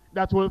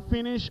 that will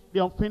finish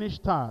the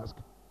unfinished task.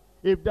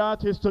 If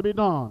that is to be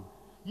done,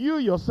 you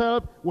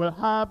yourself will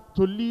have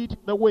to lead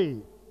the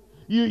way.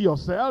 You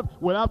yourself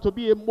will have to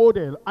be a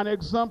model, an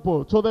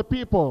example to the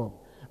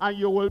people. And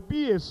you will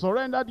be a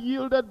surrendered,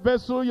 yielded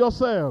vessel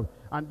yourself.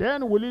 And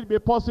then will it be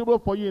possible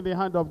for you in the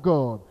hand of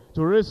God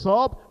to raise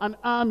up an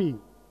army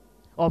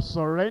of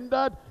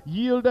surrendered,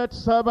 yielded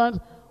servants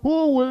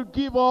who will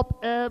give up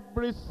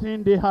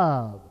everything they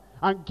have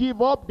and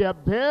give up their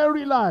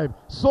very life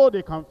so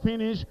they can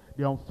finish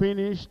the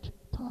unfinished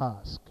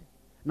task.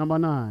 Number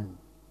 9,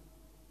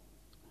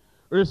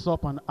 raise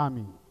up an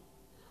army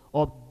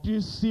of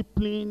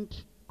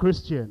disciplined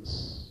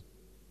Christians.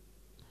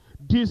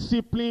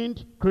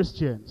 Disciplined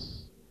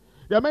Christians.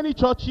 There are many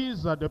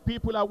churches that the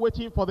people are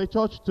waiting for the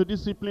church to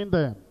discipline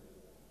them.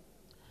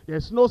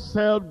 There's no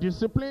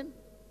self-discipline.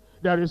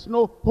 There is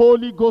no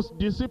Holy Ghost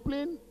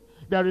discipline.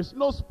 There is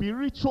no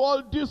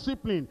spiritual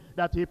discipline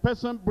that a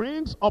person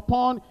brings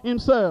upon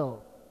himself.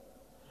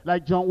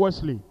 Like John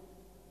Wesley,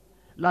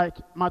 like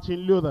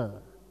Martin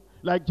Luther,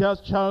 like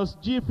just Charles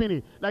G.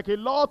 Finney, like a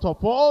lot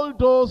of all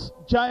those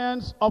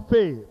giants of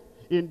faith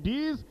in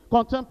this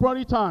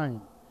contemporary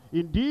time,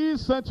 in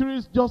these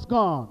centuries just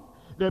gone.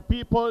 The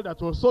people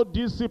that were so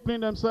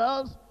disciplined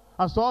themselves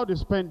as to how they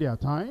spend their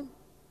time,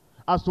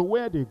 as to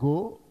where they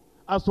go,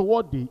 as to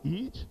what they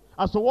eat,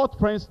 as to what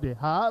friends they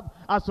have,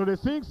 as to the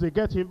things they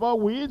get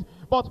involved with.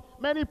 But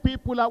many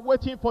people are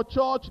waiting for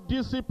church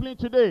discipline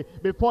today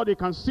before they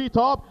can sit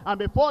up and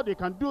before they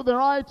can do the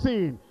right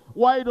thing.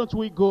 Why don't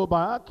we go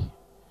back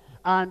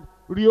and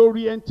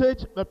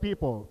reorientate the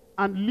people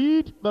and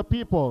lead the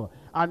people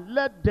and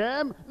let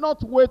them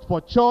not wait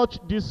for church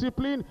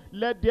discipline?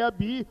 Let there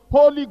be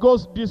Holy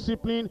Ghost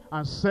discipline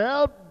and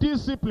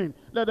self-discipline.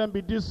 Let them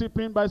be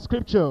disciplined by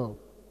Scripture.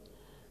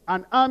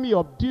 An army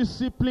of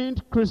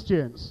disciplined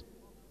Christians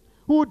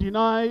who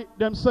deny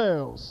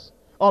themselves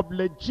of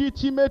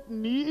legitimate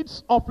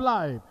needs of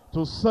life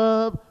to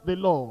serve the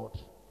Lord.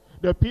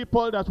 The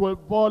people that will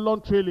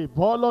voluntarily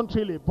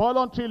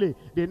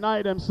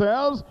deny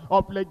themselves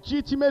of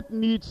legitimate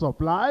needs of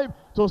life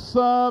to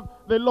serve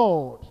the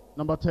Lord.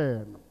 Number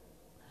 10.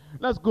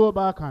 Let's go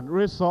back and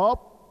raise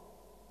up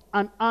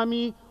an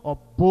army of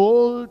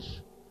bold,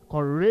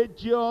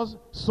 courageous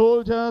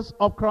soldiers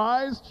of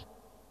Christ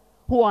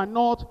who are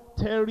not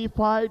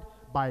terrified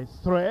by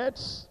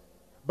threats,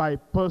 by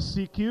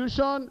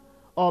persecution,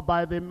 or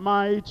by the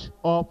might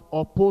of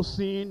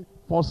opposing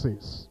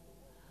forces.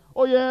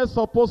 Oh yes,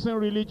 opposing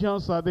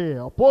religions are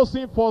there.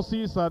 Opposing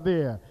forces are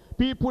there.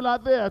 People are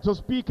there to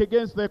speak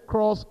against the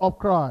cross of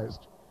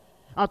Christ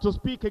and to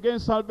speak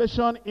against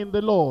salvation in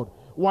the Lord.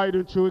 Why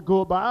don't you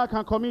go back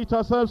and commit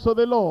ourselves to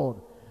the Lord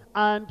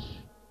and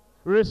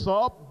raise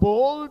up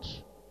bold,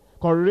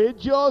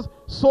 courageous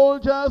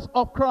soldiers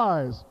of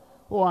Christ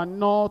who are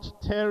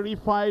not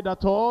terrified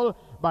at all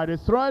by the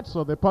threats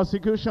or the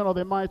persecution or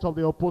the might of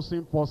the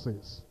opposing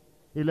forces.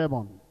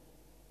 11.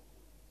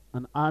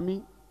 An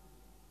army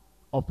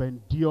of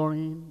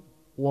enduring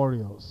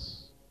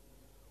warriors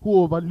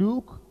who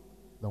overlook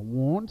the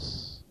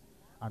wounds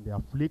and the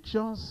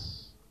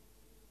afflictions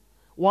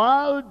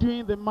while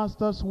doing the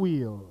master's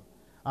will,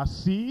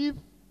 as if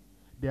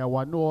there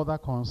were no other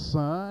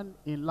concern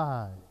in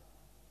life.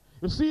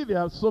 You see, there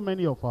are so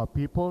many of our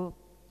people,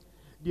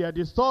 they are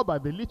disturbed by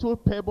the little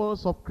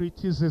pebbles of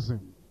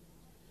criticism.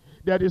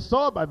 They are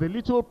disturbed by the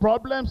little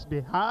problems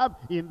they have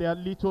in their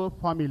little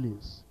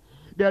families.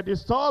 They are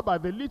disturbed by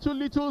the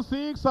little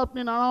things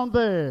happening around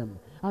them.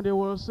 And they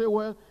will say,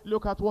 well,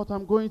 look at what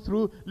I'm going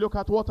through. Look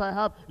at what I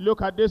have.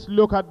 Look at this.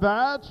 Look at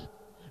that.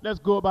 Let's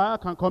go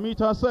back and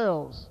commit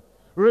ourselves.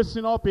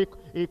 Raising up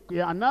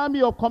an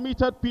army of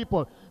committed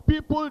people.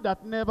 People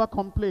that never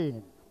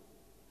complain.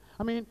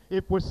 I mean,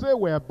 if we say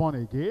we're born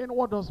again,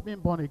 what does being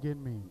born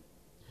again mean?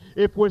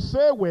 If we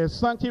say we're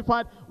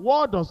sanctified,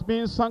 what does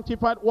being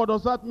sanctified, what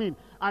does that mean?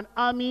 An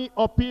army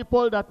of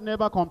people that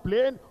never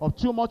complain of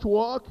too much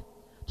work,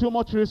 too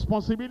much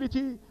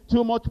responsibility,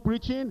 too much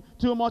preaching,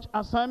 too much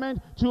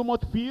assignment, too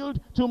much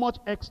field, too much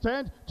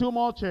extent, too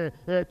much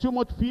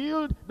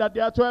field that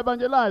they are to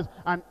evangelize.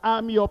 An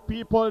army of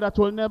people that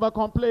will never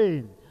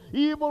complain.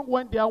 Even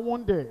when they are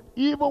wounded,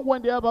 even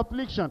when they have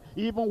affliction,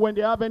 even when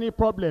they have any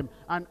problem.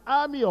 An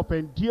army of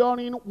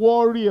enduring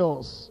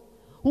warriors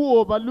who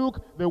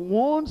overlook the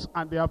wounds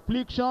and the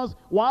afflictions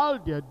while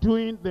they are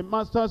doing the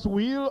master's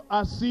will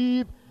as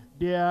if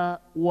there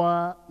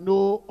were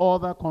no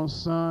other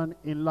concern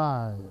in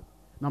life.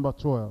 Number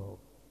 12.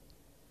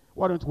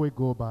 Why don't we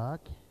go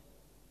back?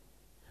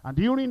 And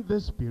during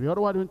this period,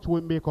 why don't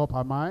we make up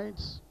our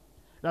minds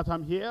that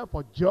I'm here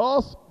for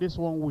just this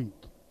 1 week.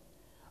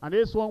 And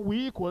this 1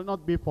 week will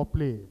not be for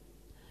play.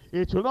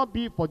 It will not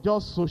be for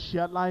just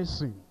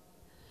socializing.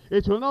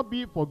 It will not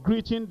be for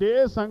greeting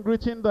this and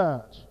greeting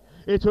that.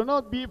 It will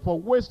not be for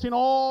wasting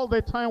all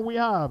the time we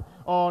have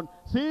on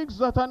things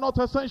that are not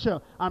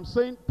essential. I'm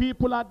saying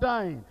people are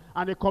dying.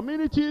 And the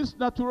communities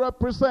that we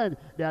represent,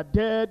 they are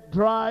dead,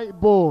 dry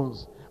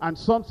bones. And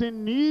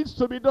something needs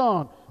to be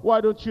done.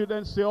 Why don't you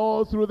then say,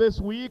 all through this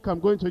week,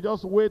 I'm going to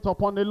just wait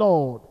upon the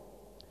Lord.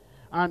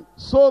 And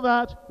so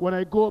that when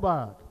I go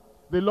back,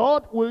 the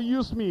Lord will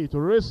use me to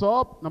raise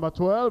up, number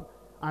 12,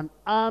 an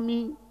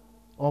army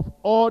of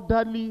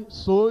orderly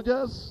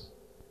soldiers,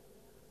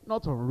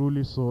 not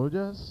unruly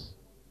soldiers,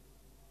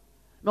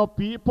 not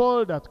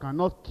people that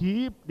cannot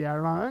keep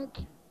their rank,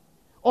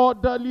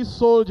 orderly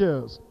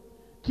soldiers,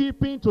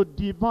 keeping to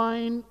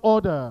divine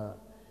order,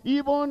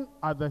 even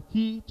at the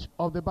heat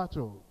of the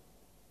battle.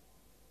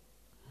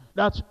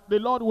 That the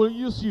Lord will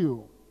use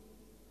you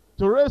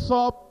to raise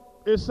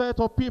up a set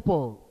of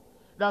people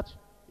that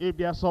if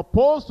they are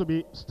supposed to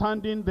be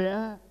standing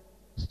there,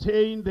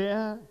 staying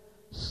there,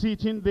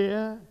 sitting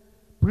there,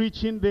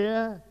 preaching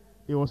there,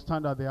 they will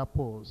stand at their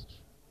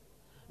post.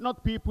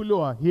 Not people who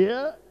are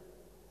here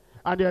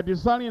and they are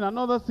desiring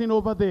another thing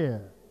over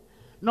there.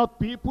 Not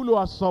people who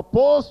are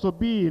supposed to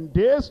be in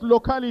this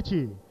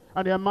locality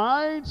and their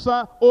minds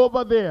are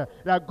over there,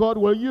 that God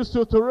will use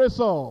you to raise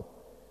up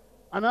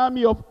an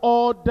army of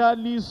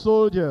orderly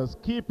soldiers,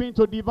 keeping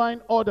to divine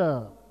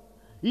order,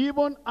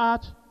 even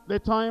at the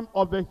time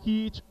of the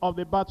heat of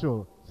the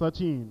battle.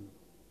 13.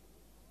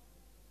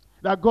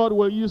 That God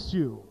will use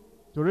you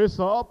to raise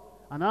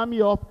up an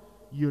army of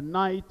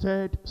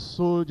united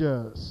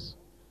soldiers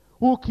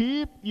who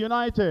keep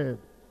united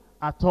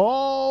at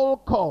all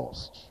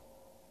cost,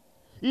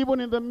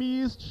 even in the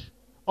midst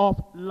of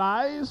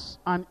lies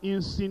and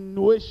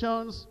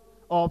insinuations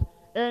of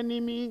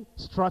enemy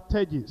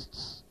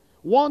strategists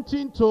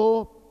wanting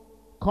to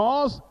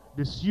cause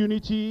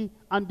disunity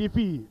and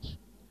defeat.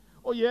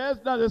 Oh yes,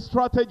 that's the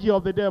strategy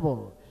of the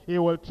devil. He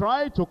will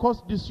try to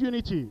cause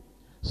disunity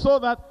so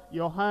that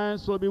your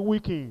hands will be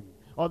weakened,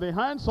 or the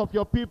hands of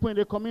your people in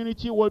the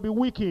community will be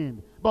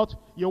weakened. But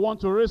you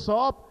want to raise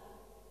up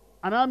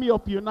an army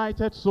of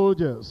united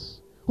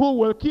soldiers who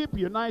will keep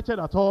united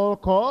at all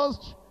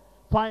costs,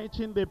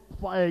 fighting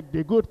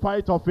the good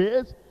fight of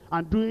faith,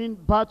 and doing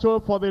battle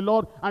for the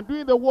Lord, and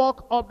doing the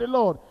work of the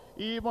Lord,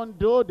 even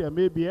though there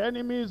may be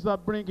enemies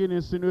that bring in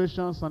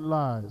insinuations and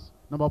lies.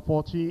 Number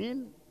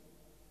 14,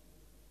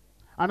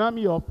 an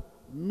army of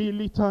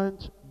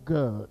militant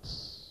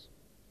guards.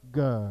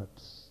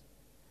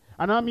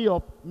 An army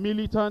of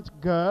militant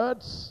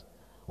guards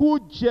who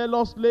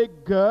jealously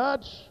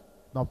guard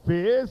the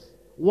faith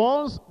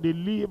once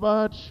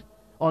delivered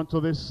unto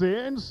the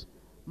saints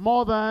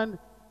more than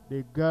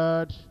they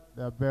guard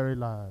their very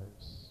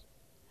lives.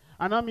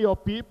 An army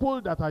of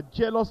people that are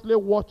jealously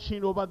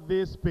watching over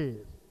this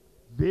faith,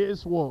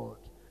 this word,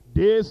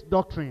 this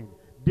doctrine,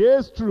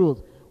 this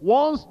truth,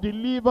 once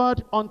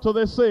delivered unto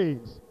the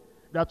saints,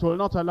 that will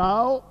not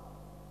allow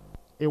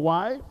a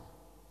wife,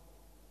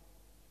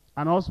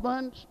 an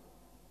husband,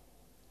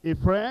 a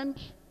friend,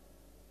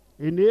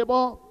 a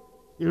neighbor,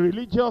 a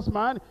religious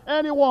man,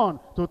 anyone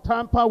to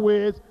tamper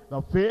with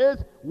the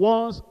faith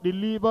once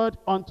delivered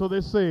unto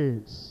the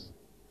saints.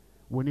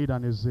 We need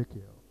an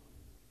Ezekiel.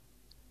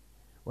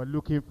 We're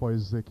looking for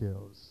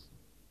Ezekiels.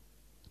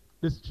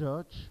 This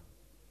church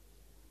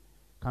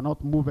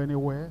cannot move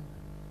anywhere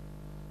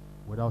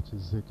without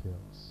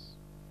Ezekiels.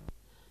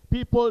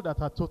 People that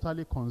are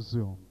totally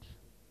consumed.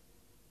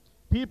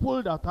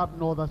 People that have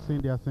no other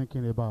thing they are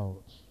thinking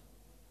about.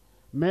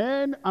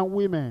 Men and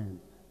women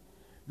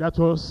that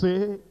will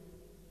say,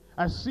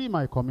 I see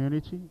my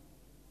community.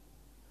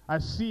 I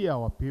see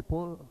our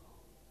people.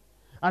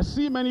 I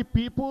see many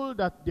people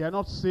that they are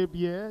not saved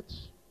yet.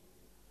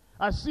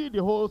 I see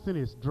the whole thing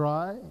is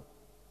dry.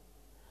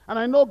 And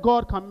I know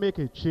God can make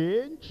a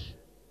change.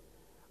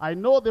 I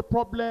know the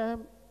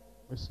problem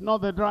is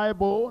not the dry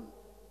bone,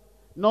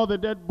 not the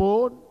dead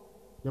bone.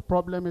 The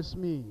problem is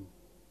me.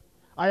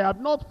 I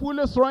have not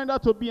fully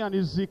surrendered to be an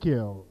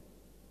Ezekiel.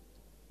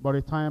 But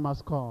the time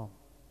has come.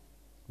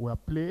 We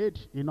have played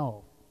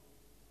enough.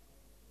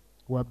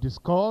 We have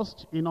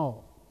discussed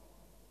enough.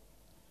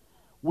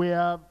 We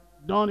have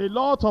done a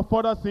lot of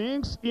other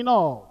things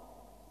enough.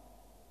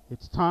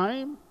 It's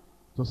time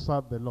to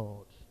serve the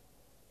Lord.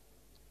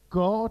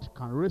 God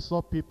can raise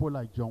up people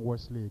like John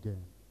Wesley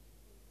again.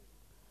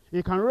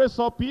 He can raise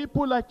up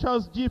people like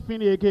Charles G.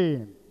 Finney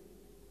again.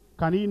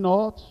 Can he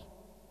not?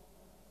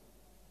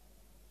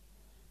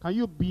 Can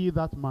you be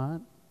that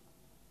man?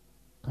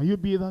 Can you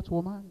be that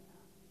woman?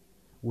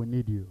 We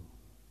need you.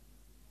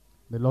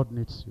 The Lord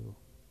needs you.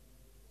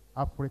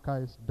 Africa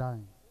is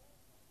dying.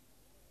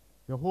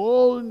 The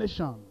whole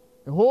nation,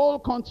 the whole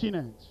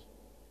continent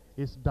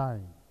is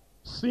dying,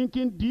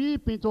 sinking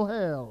deep into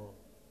hell.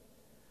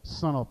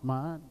 Son of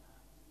man,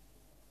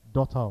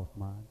 daughter of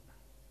man,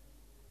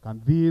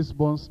 can these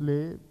bones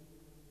live?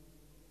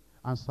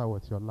 Answer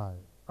with your life.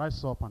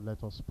 Rise up and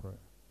let us pray.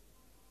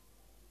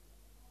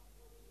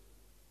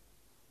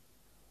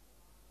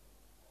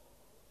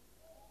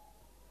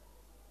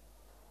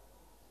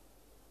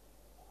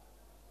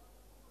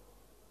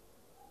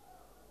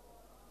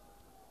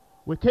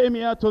 We came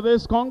here to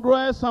this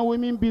Congress and we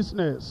mean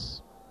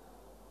business.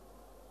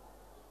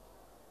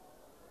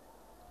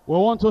 We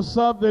want to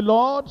serve the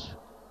Lord.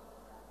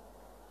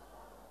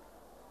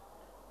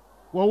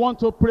 We want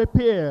to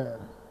prepare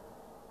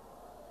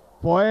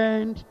for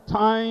end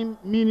time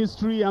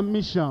ministry and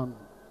mission.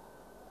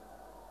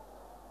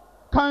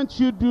 Can't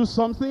you do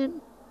something?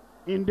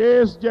 In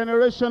this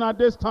generation at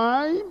this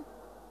time,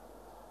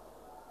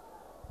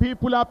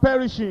 people are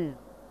perishing.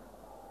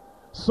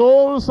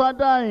 Souls are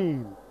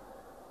dying.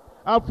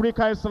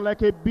 Africa is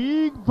like a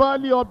big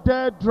valley of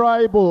dead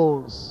dry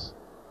bones.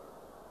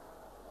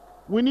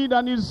 We need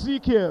an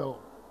Ezekiel.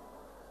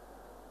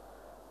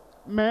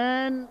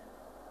 Man,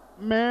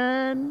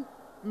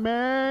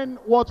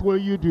 what will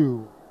you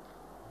do?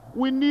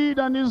 We need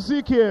an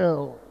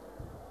Ezekiel.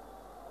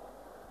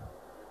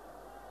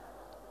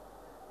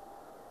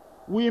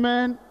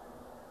 Women,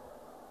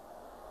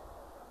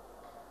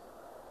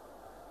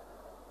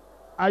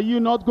 are you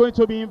not going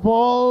to be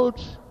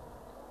involved?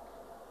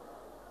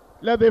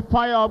 Let the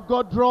fire of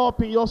God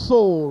drop in your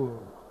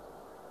soul.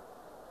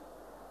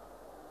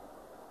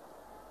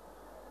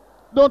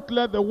 Don't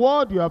let the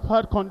word you have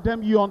heard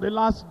condemn you on the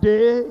last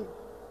day.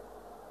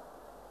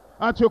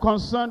 Aren't you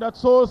concerned that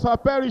souls are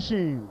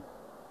perishing?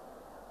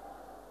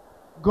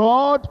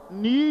 God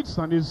needs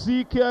an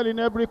Ezekiel in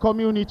every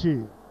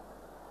community.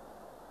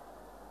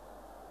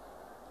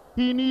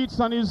 He needs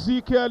an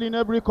Ezekiel in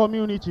every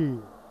community.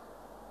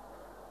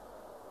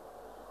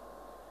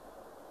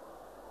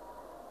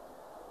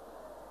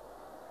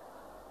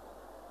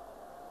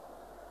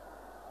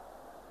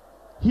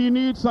 He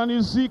needs an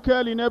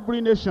Ezekiel in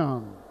every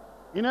nation,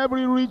 in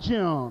every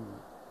region.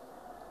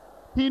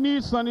 He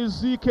needs an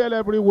Ezekiel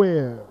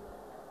everywhere.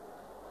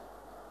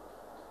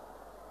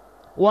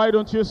 Why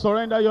don't you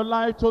surrender your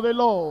life to the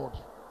Lord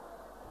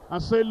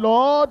and say,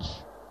 Lord,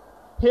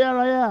 here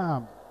I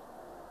am.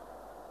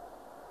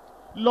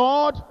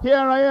 Lord, here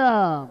I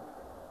am.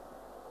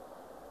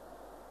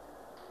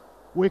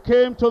 We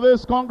came to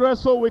this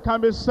congress so we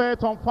can be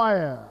set on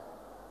fire.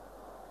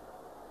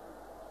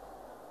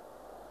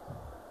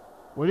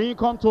 We didn't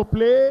come to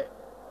play.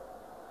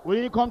 We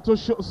didn't come to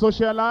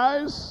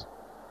socialize.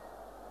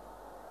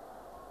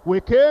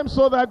 We came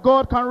so that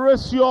God can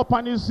raise you up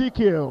an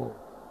Ezekiel.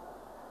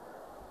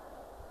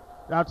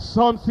 That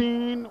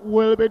something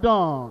will be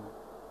done.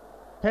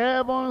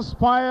 Heaven's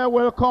fire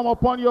will come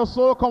upon your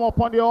soul, come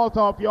upon the altar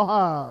of your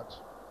heart.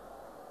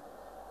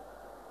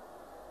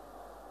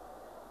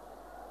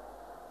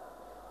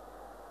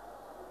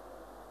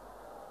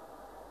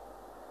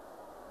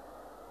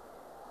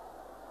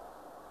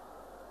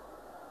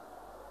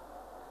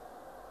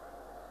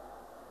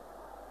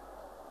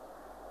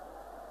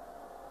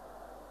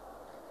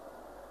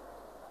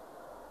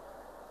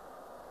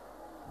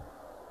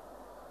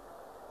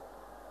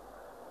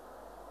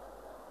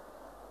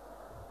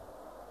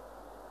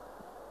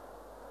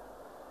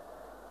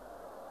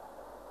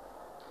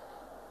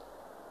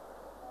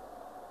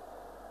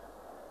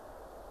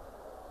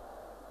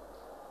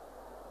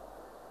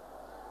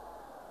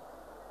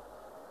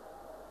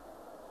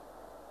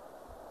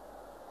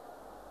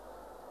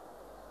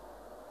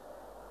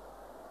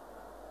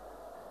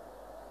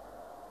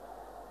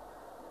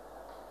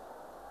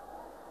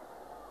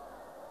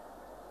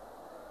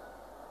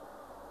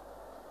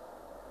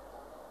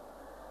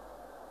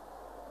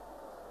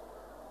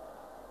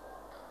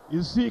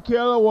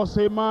 Ezekiel was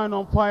a man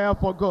on fire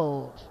for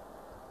God.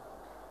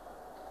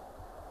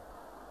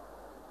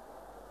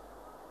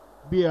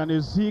 Be an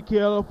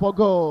Ezekiel for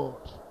God.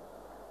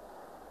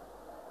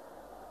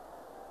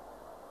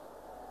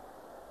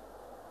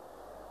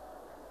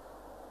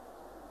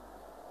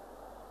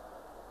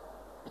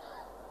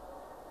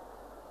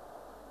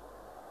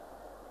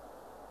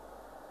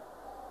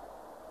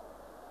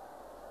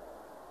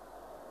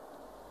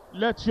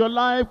 Let your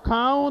life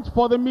count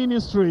for the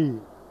ministry.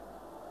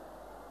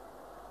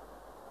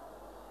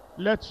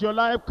 Let your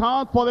life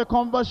count for the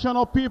conversion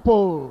of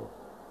people.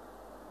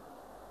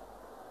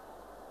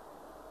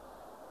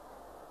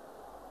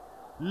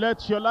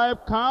 Let your life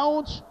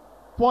count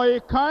for a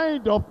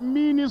kind of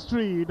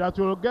ministry that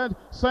will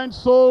send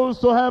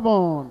souls to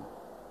heaven.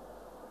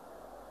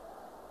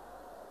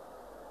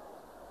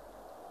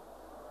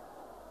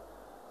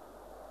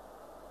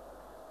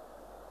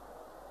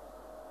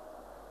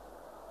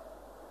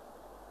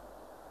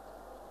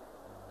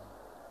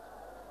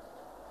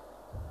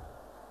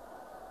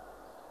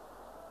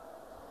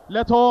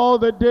 Let all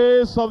the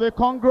days of the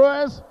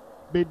Congress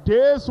be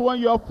days when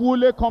you are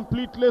fully,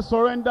 completely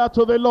surrendered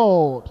to the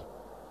Lord.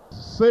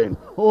 Saying,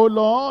 oh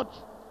Lord,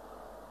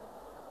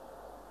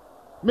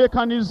 make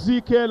an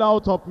Ezekiel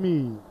out of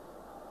me.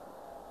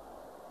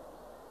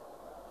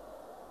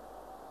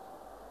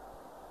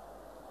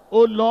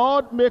 Oh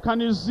Lord, make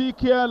an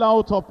Ezekiel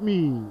out of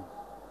me.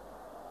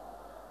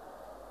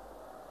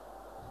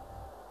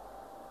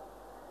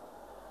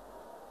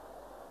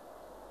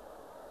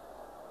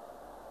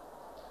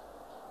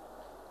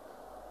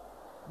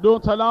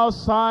 Don't allow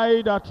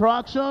side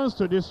attractions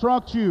to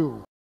distract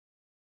you.